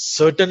 And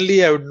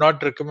certainly, I would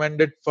not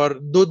recommend it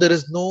though there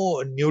is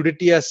no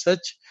nudity as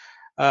such,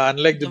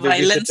 unlike the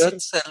violence Babysitter.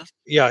 itself.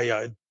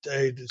 Yeah,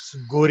 it's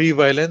gory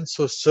violence.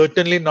 So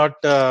certainly not,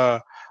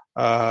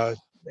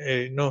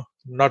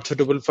 not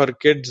suitable for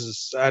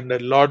kids, and a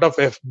lot of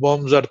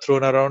F-bombs are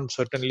thrown around,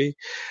 certainly.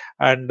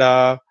 And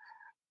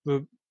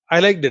I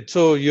liked it.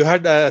 So you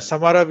had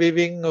Samara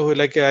Weaving, who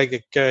like I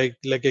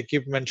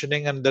keep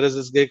mentioning, and there is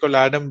this guy called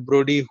Adam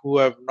Brody who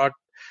have not.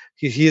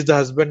 He's the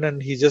husband,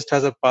 and he just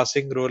has a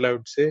passing role, I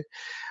would say.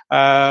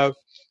 Uh,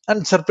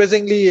 and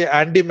surprisingly,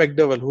 Andy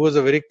McDowell, who was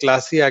a very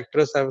classy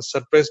actress, I was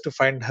surprised to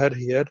find her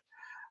here.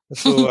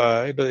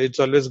 So it's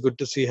always good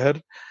to see her.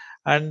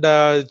 And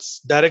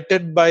it's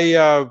directed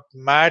by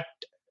Matt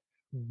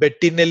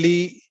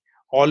Bettinelli,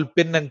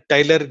 Alpin, and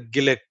Tyler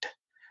Gillett,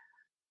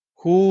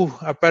 who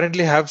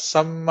apparently have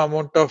some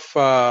amount of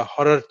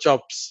horror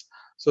chops.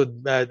 So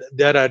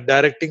they are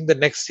directing the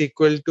next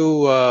sequel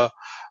to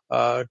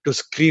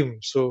Scream.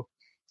 So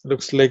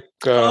looks like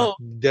Oh,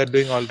 they are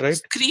doing all right.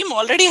 Scream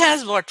already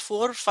has what,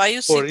 4, 5,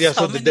 Or 6? yeah,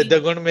 How so many? they're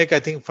going to make, I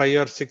think,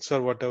 5 or 6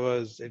 or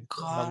whatever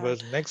God.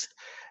 numbers next.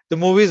 The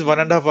movie is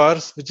 1.5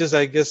 hours, which is,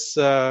 I guess,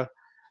 uh,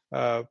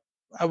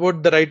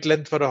 about the right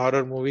length for a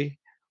horror movie.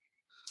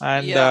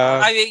 And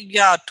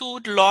Yeah, too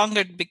long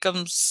it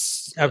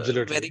becomes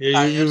absolutely, very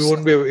you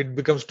won't tiresome. be. It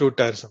becomes too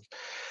tiresome.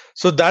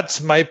 So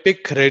that's my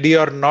pick, Ready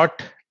or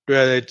Not.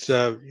 It's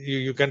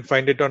you can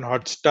find it on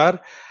Hotstar.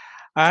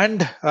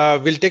 And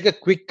we'll take a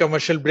quick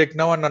commercial break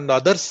now. And on the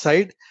other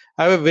side,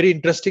 I have a very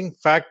interesting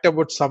fact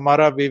about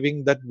Samara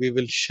Weaving that we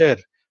will share.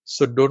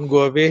 So don't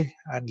go away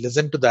and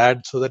listen to the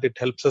ad so that it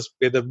helps us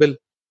pay the bill.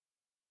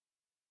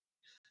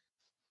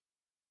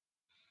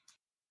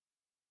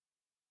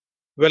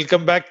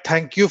 Welcome back.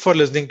 Thank you for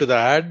listening to the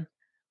ad.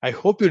 I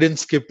hope you didn't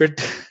skip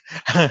it.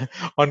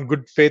 On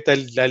good faith,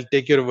 I'll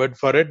take your word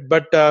for it.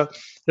 But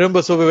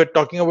remember, so we were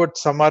talking about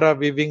Samara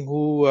Weaving,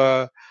 who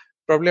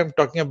probably I'm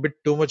talking a bit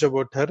too much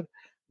about her.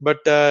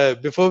 But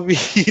before we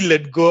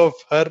let go of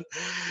her,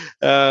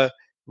 uh,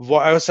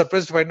 I was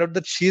surprised to find out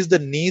that she's the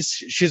niece.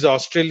 She's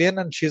Australian,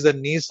 and she's a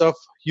niece of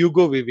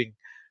Hugo Weaving,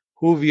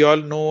 who we all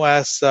know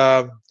as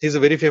he's a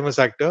very famous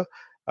actor.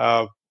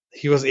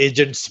 He was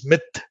Agent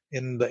Smith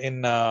in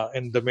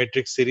the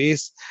Matrix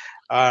series,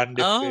 and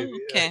Oh,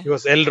 okay. he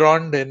was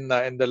Elrond in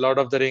the Lord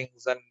of the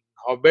Rings and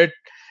Hobbit.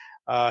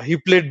 He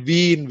played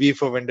V in V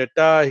for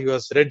Vendetta. He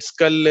was Red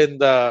Skull in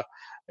the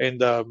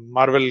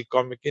Marvel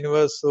comic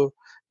universe. So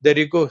there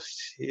you go.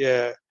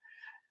 Yeah,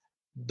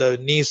 the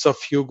niece of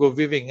Hugo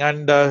Weaving.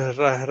 And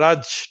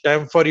Raj,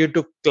 time for you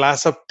to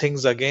class up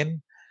things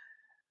again.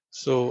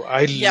 So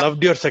I Yep.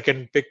 loved your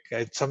second pick.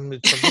 It's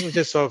something which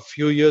I saw a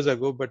few years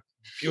ago, but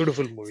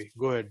beautiful movie.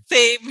 Go ahead.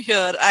 Same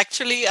here.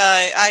 Actually,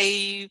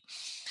 I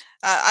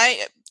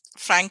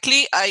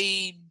frankly,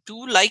 I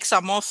do like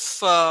some of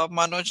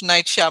Manoj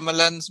Night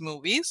Shyamalan's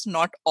movies,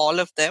 not all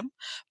of them,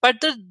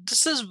 but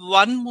this is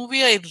one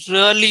movie I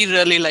really,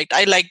 really liked.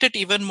 I liked it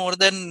even more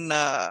than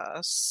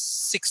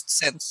Sixth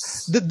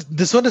Sense.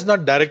 This one is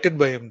not directed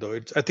by him though.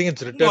 I think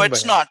it's No, written by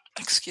it's him. not.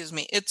 Excuse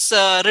me. It's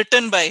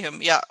written by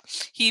him. Yeah,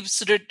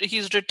 he's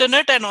written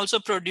it and also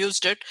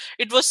produced it.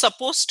 It was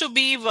supposed to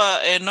be,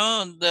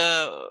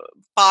 the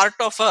part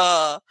of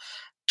a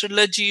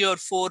trilogy or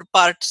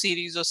 4-part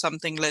series or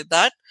something like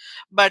that.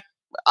 But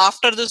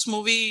after this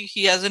movie,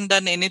 he hasn't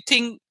done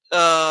anything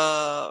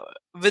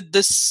with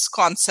this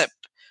concept.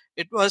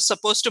 It was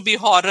supposed to be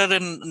horror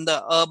in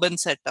the urban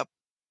setup.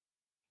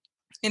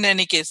 In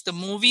any case, the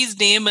movie's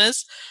name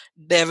is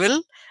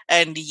Devil,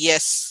 and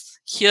yes,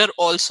 here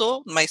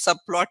also my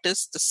subplot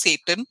is the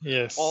Satan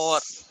or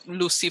Yes.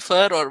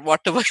 Lucifer or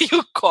whatever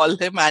you call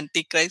him,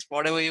 Antichrist,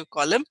 whatever you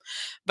call him.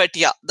 But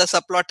yeah, the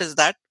subplot is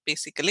that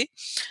basically.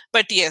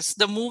 But yes,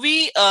 the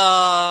movie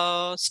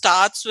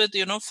starts with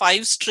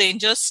 5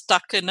 strangers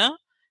stuck in a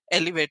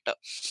elevator.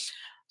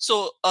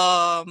 So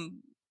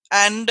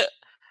and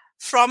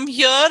from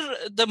here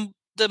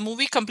the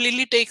movie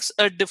completely takes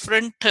a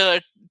different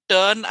turn,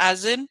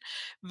 as in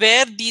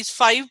where these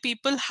 5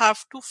 people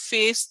have to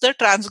face the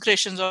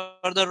transgressions or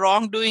the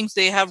wrongdoings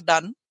they have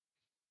done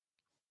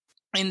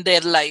in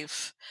their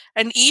life,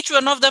 and each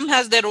one of them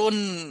has their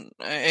own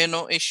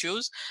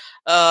issues.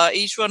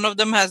 Each one of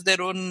them has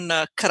their own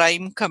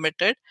crime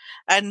committed,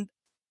 and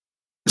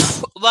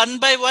one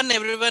by one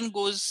everyone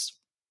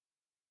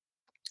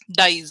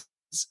dies.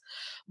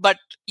 But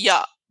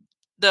yeah,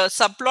 the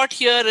subplot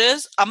here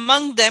is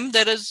among them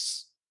there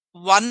is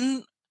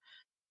one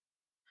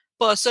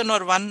person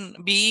or one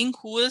being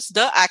who is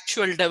the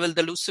actual devil,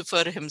 the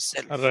Lucifer All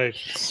himself. right.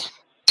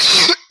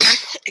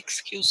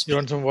 Excuse You me.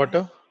 want some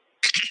water?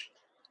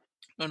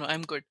 No,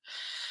 I'm good.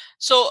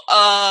 So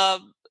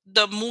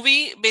the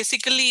movie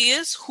basically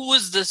is who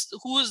is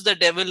the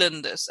devil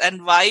in this,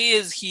 and why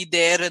is he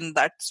there in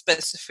that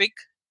specific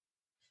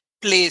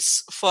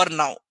place for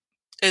now,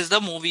 is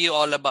the movie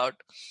all about.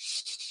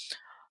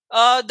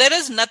 There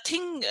is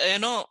nothing,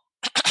 I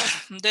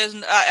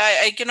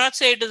cannot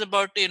say it is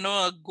about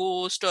a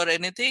ghost or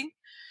anything,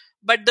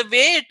 but the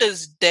way it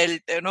is dealt,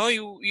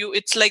 you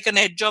it's like an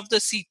edge of the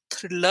seat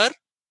thriller,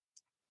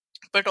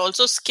 but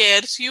also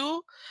scares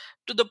you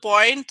to the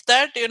point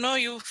that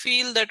you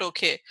feel that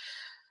okay,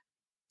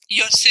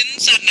 your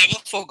sins are never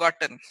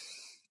forgotten,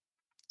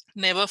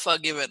 never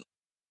forgiven.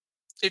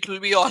 It will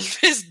be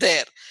always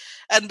there,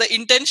 and the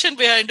intention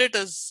behind it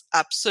is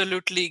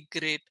absolutely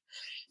great.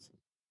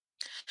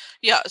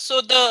 Yeah, so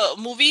the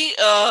movie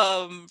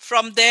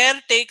from there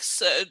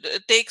takes a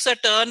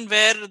turn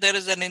where there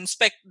is a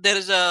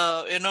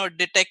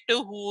detective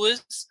who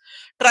is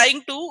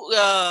trying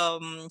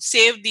to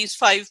save these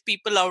 5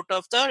 people out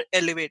of the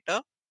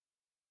elevator,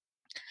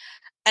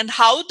 and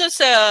how this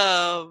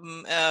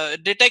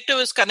detective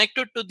is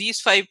connected to these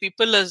 5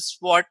 people is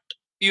what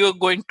you're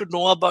going to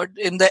know about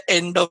in the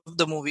end of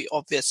the movie,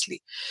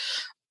 obviously.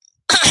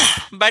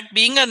 But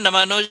being a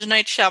Manoj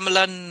Knight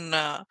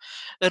Shyamalan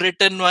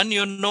written one,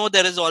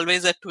 there is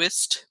always a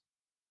twist,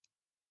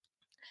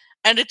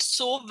 and it's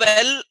so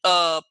well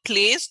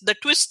placed. The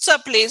twists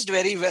are placed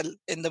very well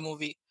in the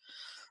movie,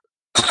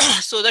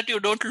 so that you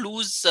don't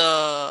lose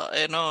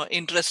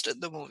interest in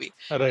the movie.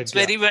 Right. It's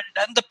very well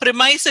done. The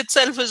premise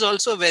itself is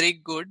also very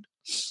good,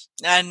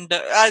 and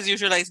as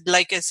usual,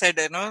 like I said,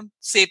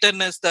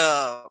 Satan is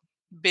the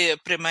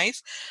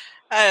premise.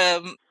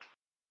 Um,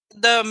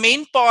 the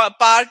main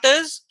part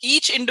is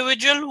each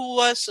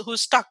individual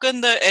who's stuck in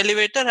the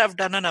elevator have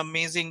done an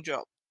amazing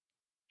job.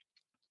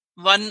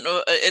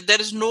 There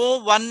is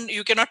no one,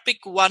 you cannot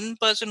pick one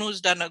person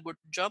who's done a good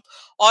job.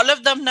 All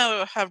of them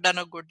now have done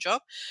a good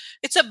job.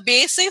 It's a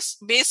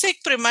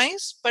basic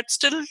premise, but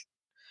still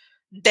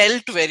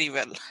dealt very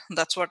well.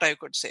 That's what I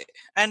could say.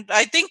 And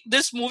I think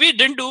this movie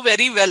didn't do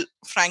very well,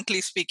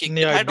 frankly speaking.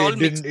 Yeah, It had all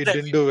mixed it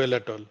didn't do well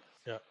at all.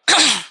 Yeah.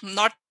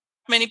 Not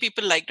many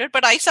people liked it,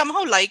 but I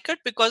somehow like it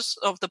because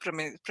of the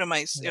premise.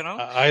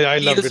 I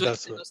loved it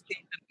as well.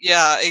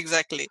 Yeah,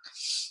 exactly.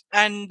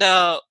 And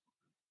I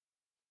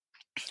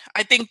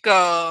think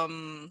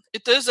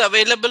it is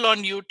available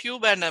on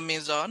YouTube and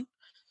Amazon.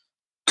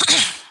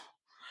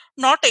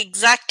 Not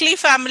exactly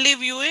family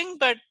viewing,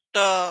 but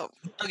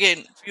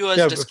again,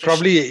 viewers' discretion.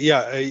 Probably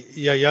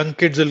young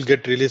kids will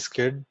get really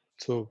scared,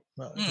 so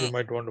you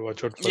might want to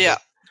watch out for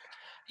that.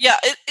 Yeah,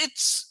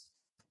 it's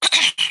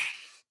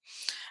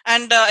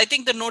and I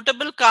think the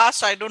notable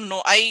cast, I don't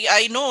know.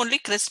 I know only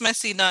Chris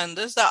Messina in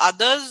this. The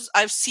others,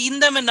 I've seen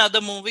them in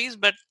other movies,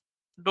 but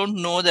don't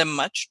know them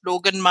much.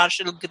 Logan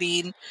Marshall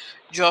Green,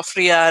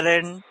 Geoffrey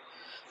Arend.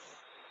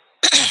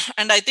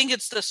 And I think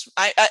it's this.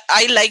 I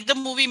like the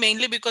movie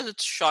mainly because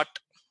it's short,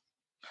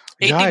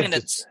 80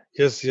 minutes.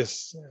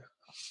 Yes.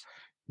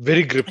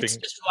 Very gripping. It's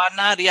just 1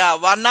 hour,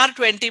 1 hour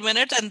 20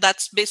 minutes, and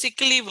that's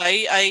basically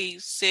why I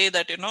say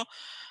that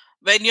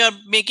when you're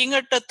making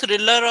it a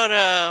thriller or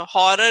a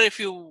horror, if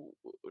you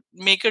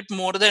make it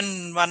more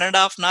than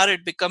 1.5 hours,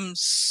 it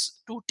becomes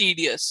too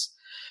tedious.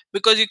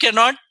 Because you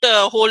cannot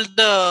hold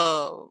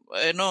the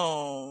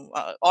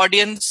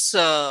audience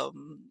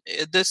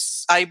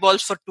this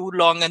eyeballs for too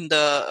long, and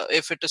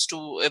if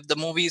the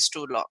movie is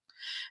too long,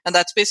 and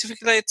that's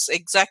basically it's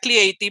exactly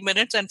 80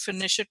 minutes and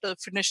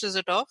finishes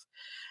it off,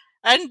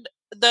 and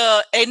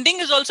the ending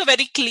is also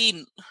very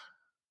clean.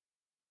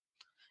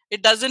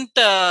 It doesn't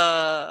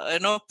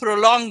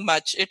prolong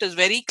much. It is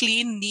very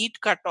clean, neat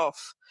cut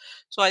off.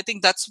 So I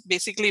think that's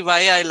basically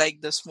why I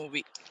like this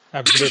movie.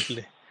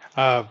 Absolutely.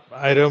 I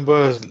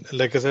remember,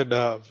 like I said,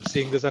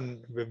 seeing this,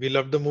 and we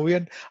loved the movie.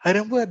 And I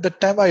remember at the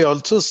time I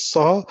also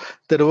saw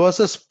there was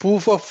a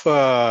spoof of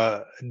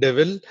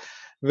Devil,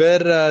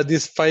 where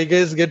these 5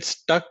 guys get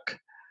stuck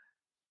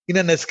in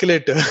an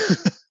escalator.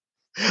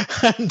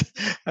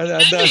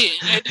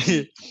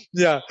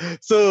 Yeah.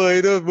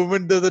 So the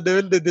moment there's a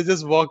devil, they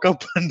just walk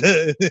up, and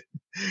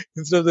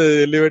instead of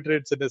the elevator,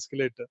 it's an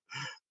escalator.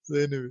 So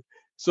anyway,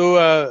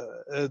 so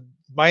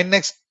my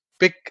next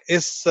pick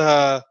is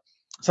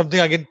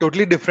something again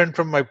totally different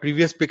from my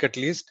previous pick, at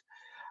least,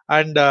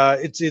 and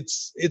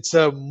it's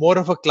more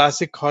of a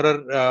classic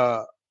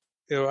horror,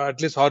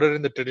 at least horror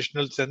in the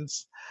traditional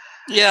sense.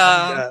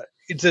 Yeah,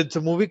 and, it's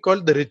a movie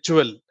called The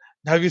Ritual.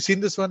 Have you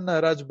seen this one,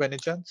 Raj, by any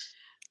chance?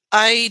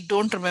 I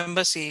don't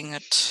remember seeing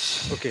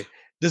it. Okay,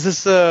 this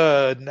is it's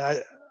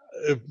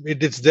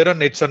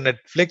on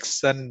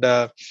Netflix, and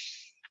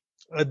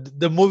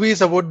the movie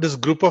is about this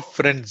group of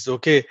friends,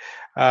 okay,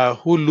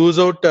 who lose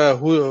out.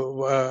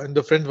 In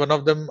the friends, one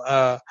of them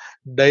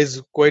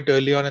dies quite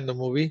early on in the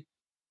movie,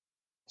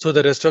 so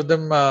the rest of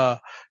them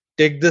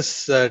take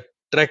this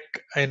trek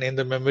in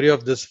the memory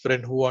of this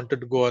friend who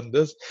wanted to go on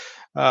this.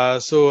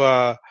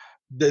 So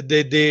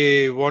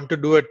they want to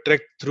do a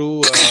trek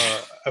through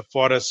a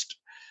forest,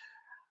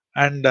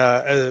 and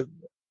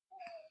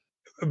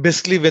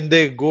basically when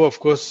they go, of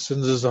course,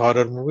 since this is a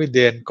horror movie,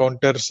 they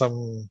encounter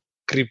some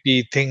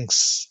creepy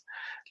things,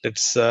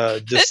 let's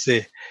just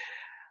say.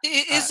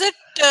 Is it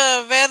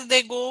where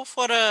they go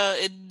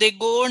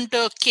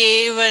into a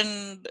cave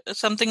and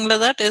something like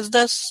that? Is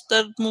this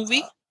the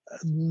movie?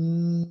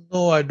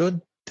 No, I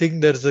don't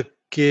think there's a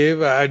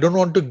cave. I don't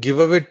want to give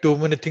away too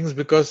many things,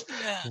 because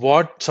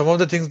some of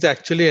the things they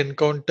actually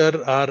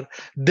encounter are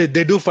they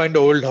do find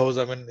an old house.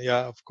 I mean,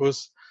 yeah, of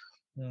course.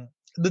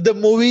 The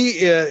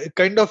movie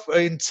kind of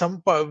in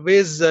some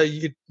ways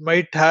it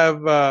might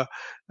have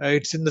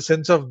it's in the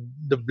sense of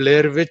the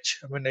Blair Witch.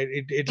 I mean,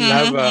 it'll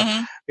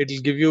have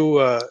it'll give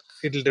you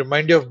it'll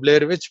remind you of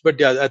Blair Witch, but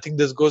yeah, I think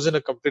this goes in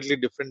a completely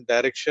different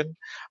direction.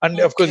 And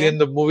of course, in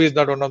the movie is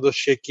not one of those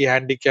shaky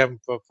handicam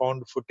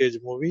found footage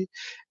movie.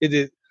 It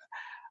is.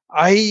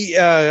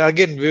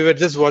 Again, we were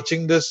just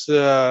watching this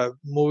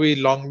movie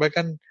long back,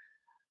 and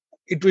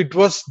it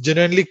was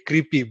genuinely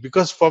creepy,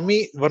 because for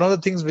me, one of the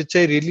things which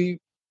I really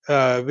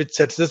which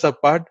sets this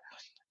apart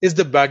is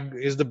the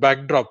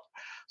backdrop.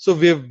 So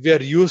we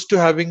are used to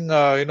having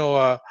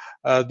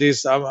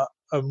these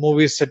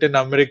movies set in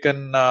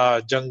American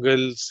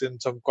jungles, in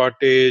some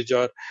cottage,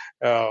 or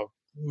uh,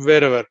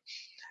 wherever.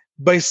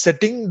 By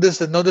setting this,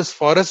 this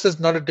forest is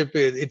not a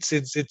typical, it's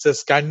a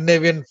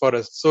Scandinavian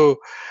forest. So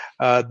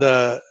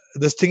the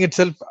this thing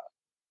itself,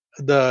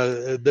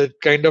 the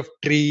kind of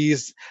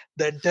trees,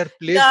 the entire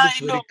place Yeah, looks I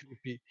very know.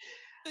 creepy.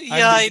 Yeah,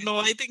 And I know.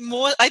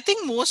 I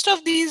think most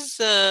of these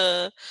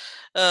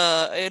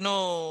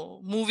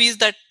movies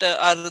that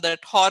are that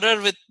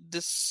horror with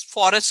this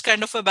forest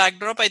kind of a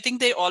backdrop, I think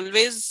they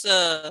always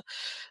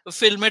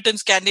film it in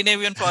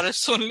Scandinavian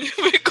forests only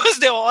because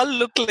they all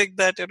look like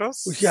that,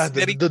 yeah,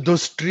 very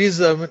those trees,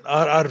 I mean,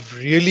 are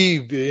really,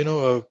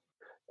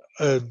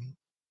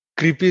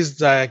 creepy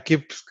is, I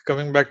keep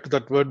coming back to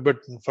that word, but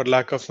for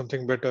lack of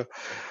something better.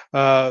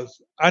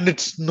 And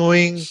it's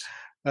snowing.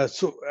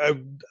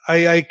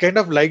 I kind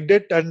of liked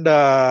it, and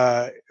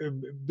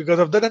because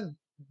of that, and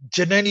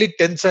genuinely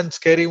tense and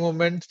scary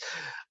moments.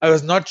 I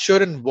was not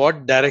sure in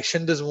what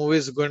direction this movie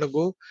is going to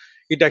go.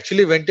 It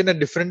actually went in a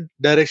different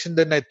direction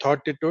than I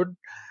thought it would.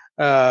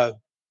 Uh,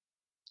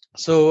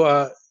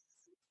 so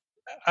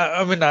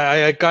I mean,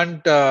 I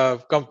can't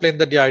complain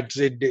that, yeah,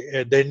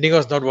 the ending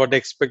was not what I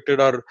expected,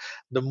 or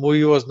the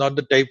movie was not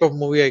the type of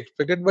movie I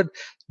expected. But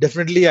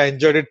definitely, I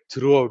enjoyed it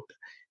throughout,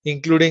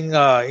 including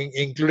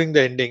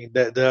the ending.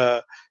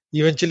 The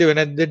eventually, when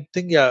I did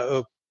think,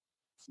 yeah,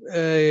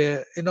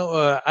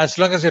 as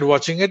long as you're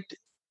watching it,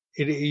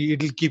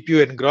 it'll keep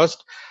you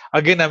engrossed.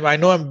 Again, I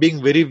know I'm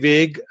being very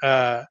vague,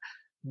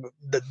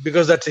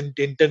 because that's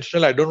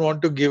intentional. I don't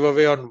want to give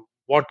away on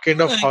what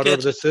kind of I horror get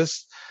it. this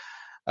is,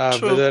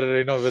 True.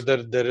 whether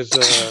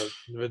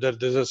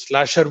there's a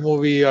slasher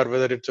movie, or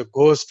whether it's a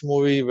ghost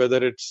movie,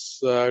 whether it's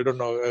I don't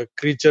know, a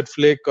creature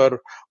flick, or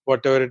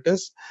whatever it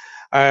is.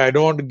 I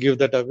don't want to give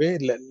that away.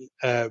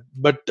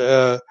 But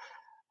the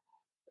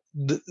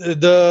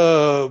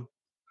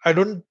I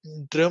don't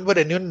remember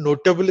anyone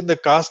notable in the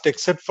cast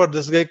except for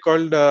this guy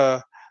called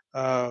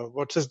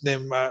what's his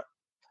name,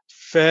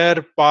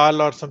 Fair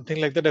Pal or something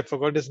like that. I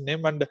forgot his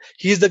name, and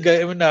he's the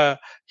guy. I mean,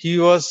 he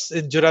was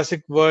in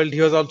Jurassic World.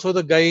 He was also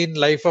the guy in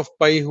Life of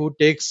Pi who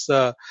takes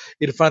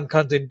Irfan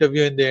Khan's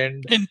interview in the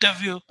end.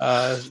 Interview.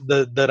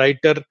 The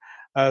writer.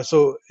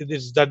 So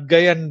it's that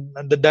guy, and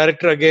the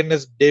director again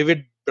is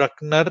David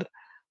Bruckner,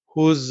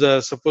 who's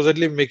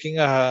supposedly making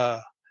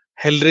a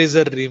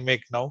Hellraiser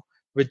remake now,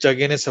 which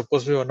again is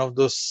supposed to be one of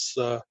those.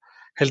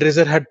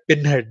 Hellraiser had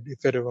Pinhead, if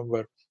I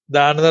remember.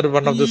 The another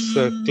one of those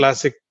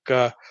classic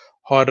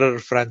horror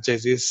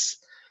franchises.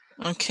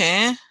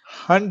 Okay.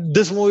 And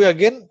this movie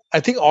again, I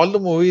think all the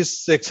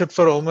movies except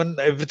for Omen,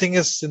 everything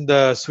is in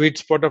the sweet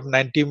spot of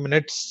 90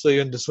 minutes. So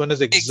even this one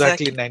is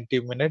exactly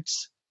 90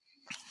 minutes,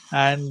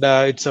 and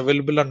it's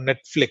available on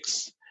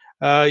Netflix.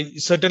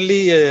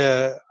 Certainly,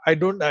 I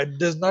don't.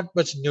 There's not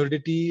much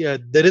nudity.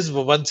 There is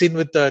one scene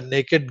with a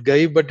naked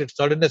guy, but it's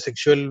not in a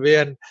sexual way.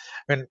 And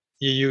when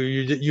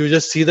you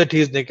just see that he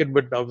is naked,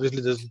 but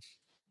obviously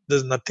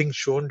there's nothing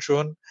shown.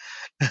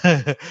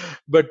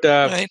 But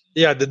Right.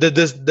 yeah,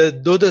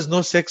 though there's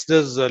no sex,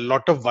 there's a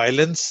lot of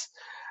violence,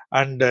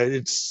 and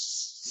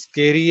it's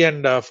scary.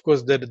 And of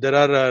course, there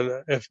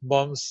are f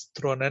bombs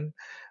thrown in.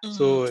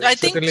 So I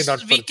it's think certainly not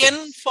for we can,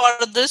 kids.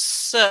 for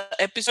this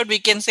episode, we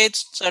can say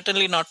it's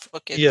certainly not for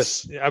kids.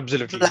 Yes,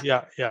 absolutely.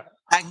 Yeah.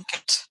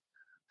 Blanket.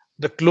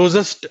 The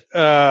closest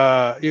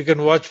you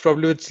can watch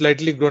probably with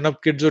slightly grown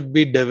up kids would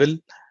be Devil,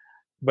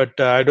 but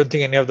I don't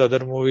think any of the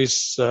other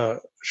movies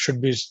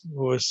should be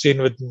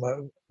seen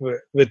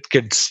with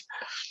kids.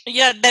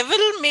 Yeah,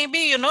 Devil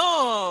maybe,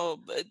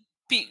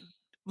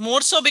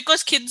 more so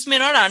because kids may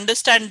not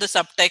understand the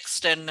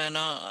subtext and,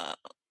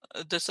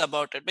 this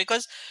about it.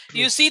 Because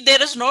you see,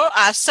 there is no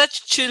as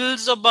such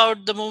chills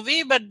about the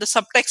movie, but the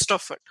subtext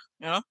of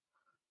it,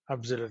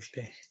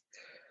 Absolutely.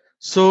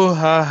 So,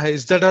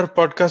 is that our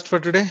podcast for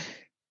today?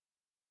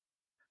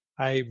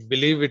 I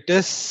believe it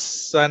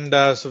is. And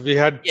so we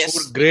had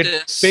four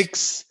great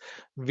picks.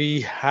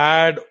 We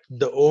had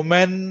The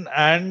Omen,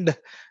 and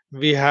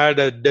we had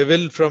a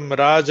Devil from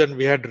Raj, and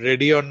we had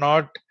Ready or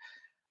Not,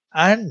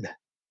 and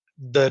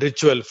The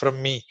Ritual from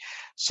me.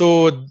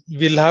 So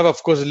we'll have,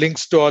 of course,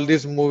 links to all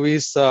these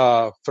movies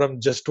from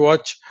Just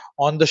Watch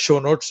on the show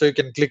notes. So you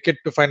can click it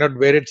to find out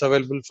where it's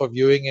available for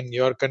viewing in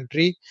your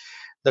country.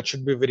 That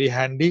should be very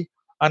handy.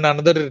 And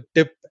another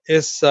tip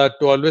is to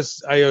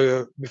always,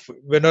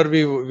 whenever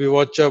we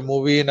watch a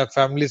movie in a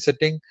family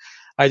setting,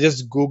 I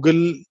just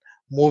Google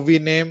movie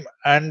name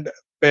and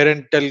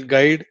parental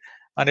guide,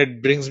 and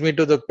it brings me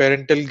to the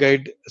parental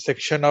guide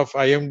section of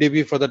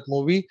IMDb for that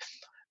movie,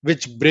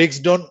 which breaks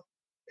down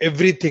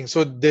everything.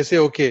 So they say,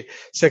 okay,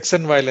 sex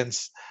and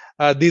violence,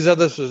 these are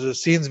the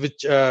scenes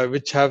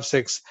which have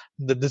sex.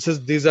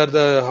 These are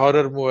the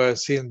horror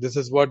scenes. This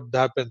is what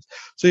happens.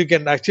 So you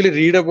can actually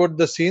read about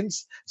the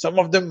scenes. Some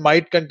of them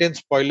might contain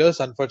spoilers,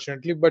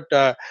 unfortunately, but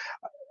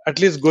at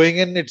least going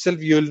in itself,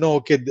 you'll know,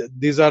 okay,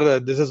 this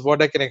is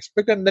what I can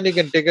expect, and then you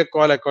can take a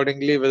call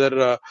accordingly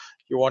whether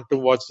you want to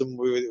watch the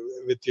movie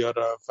with your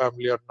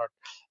family or not.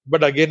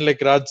 But again,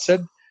 like Raj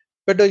said,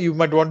 better you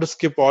might want to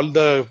skip all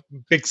the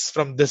picks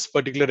from this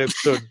particular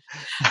episode.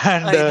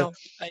 And I know.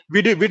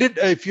 we did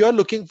if you are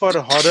looking for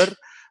horror,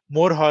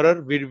 more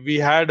horror, we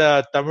had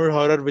a Tamil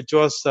horror which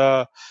was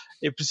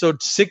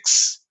episode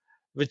 6,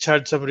 which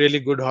had some really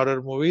good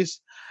horror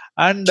movies.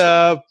 And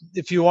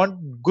if you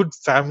want good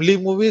family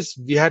movies,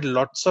 we had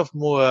lots of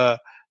more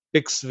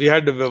picks. We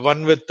had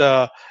one with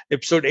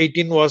episode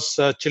 18 was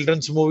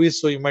children's movies,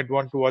 so you might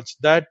want to watch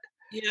that.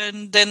 Yeah,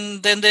 and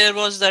then there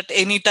was that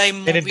Anytime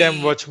movie.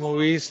 Anytime watch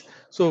movies.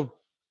 So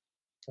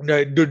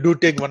do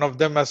take one of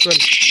them as well.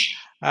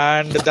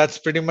 And that's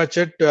pretty much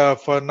it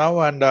for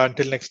now. And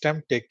until next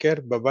time, take care.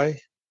 Bye bye.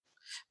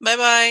 Bye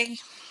bye.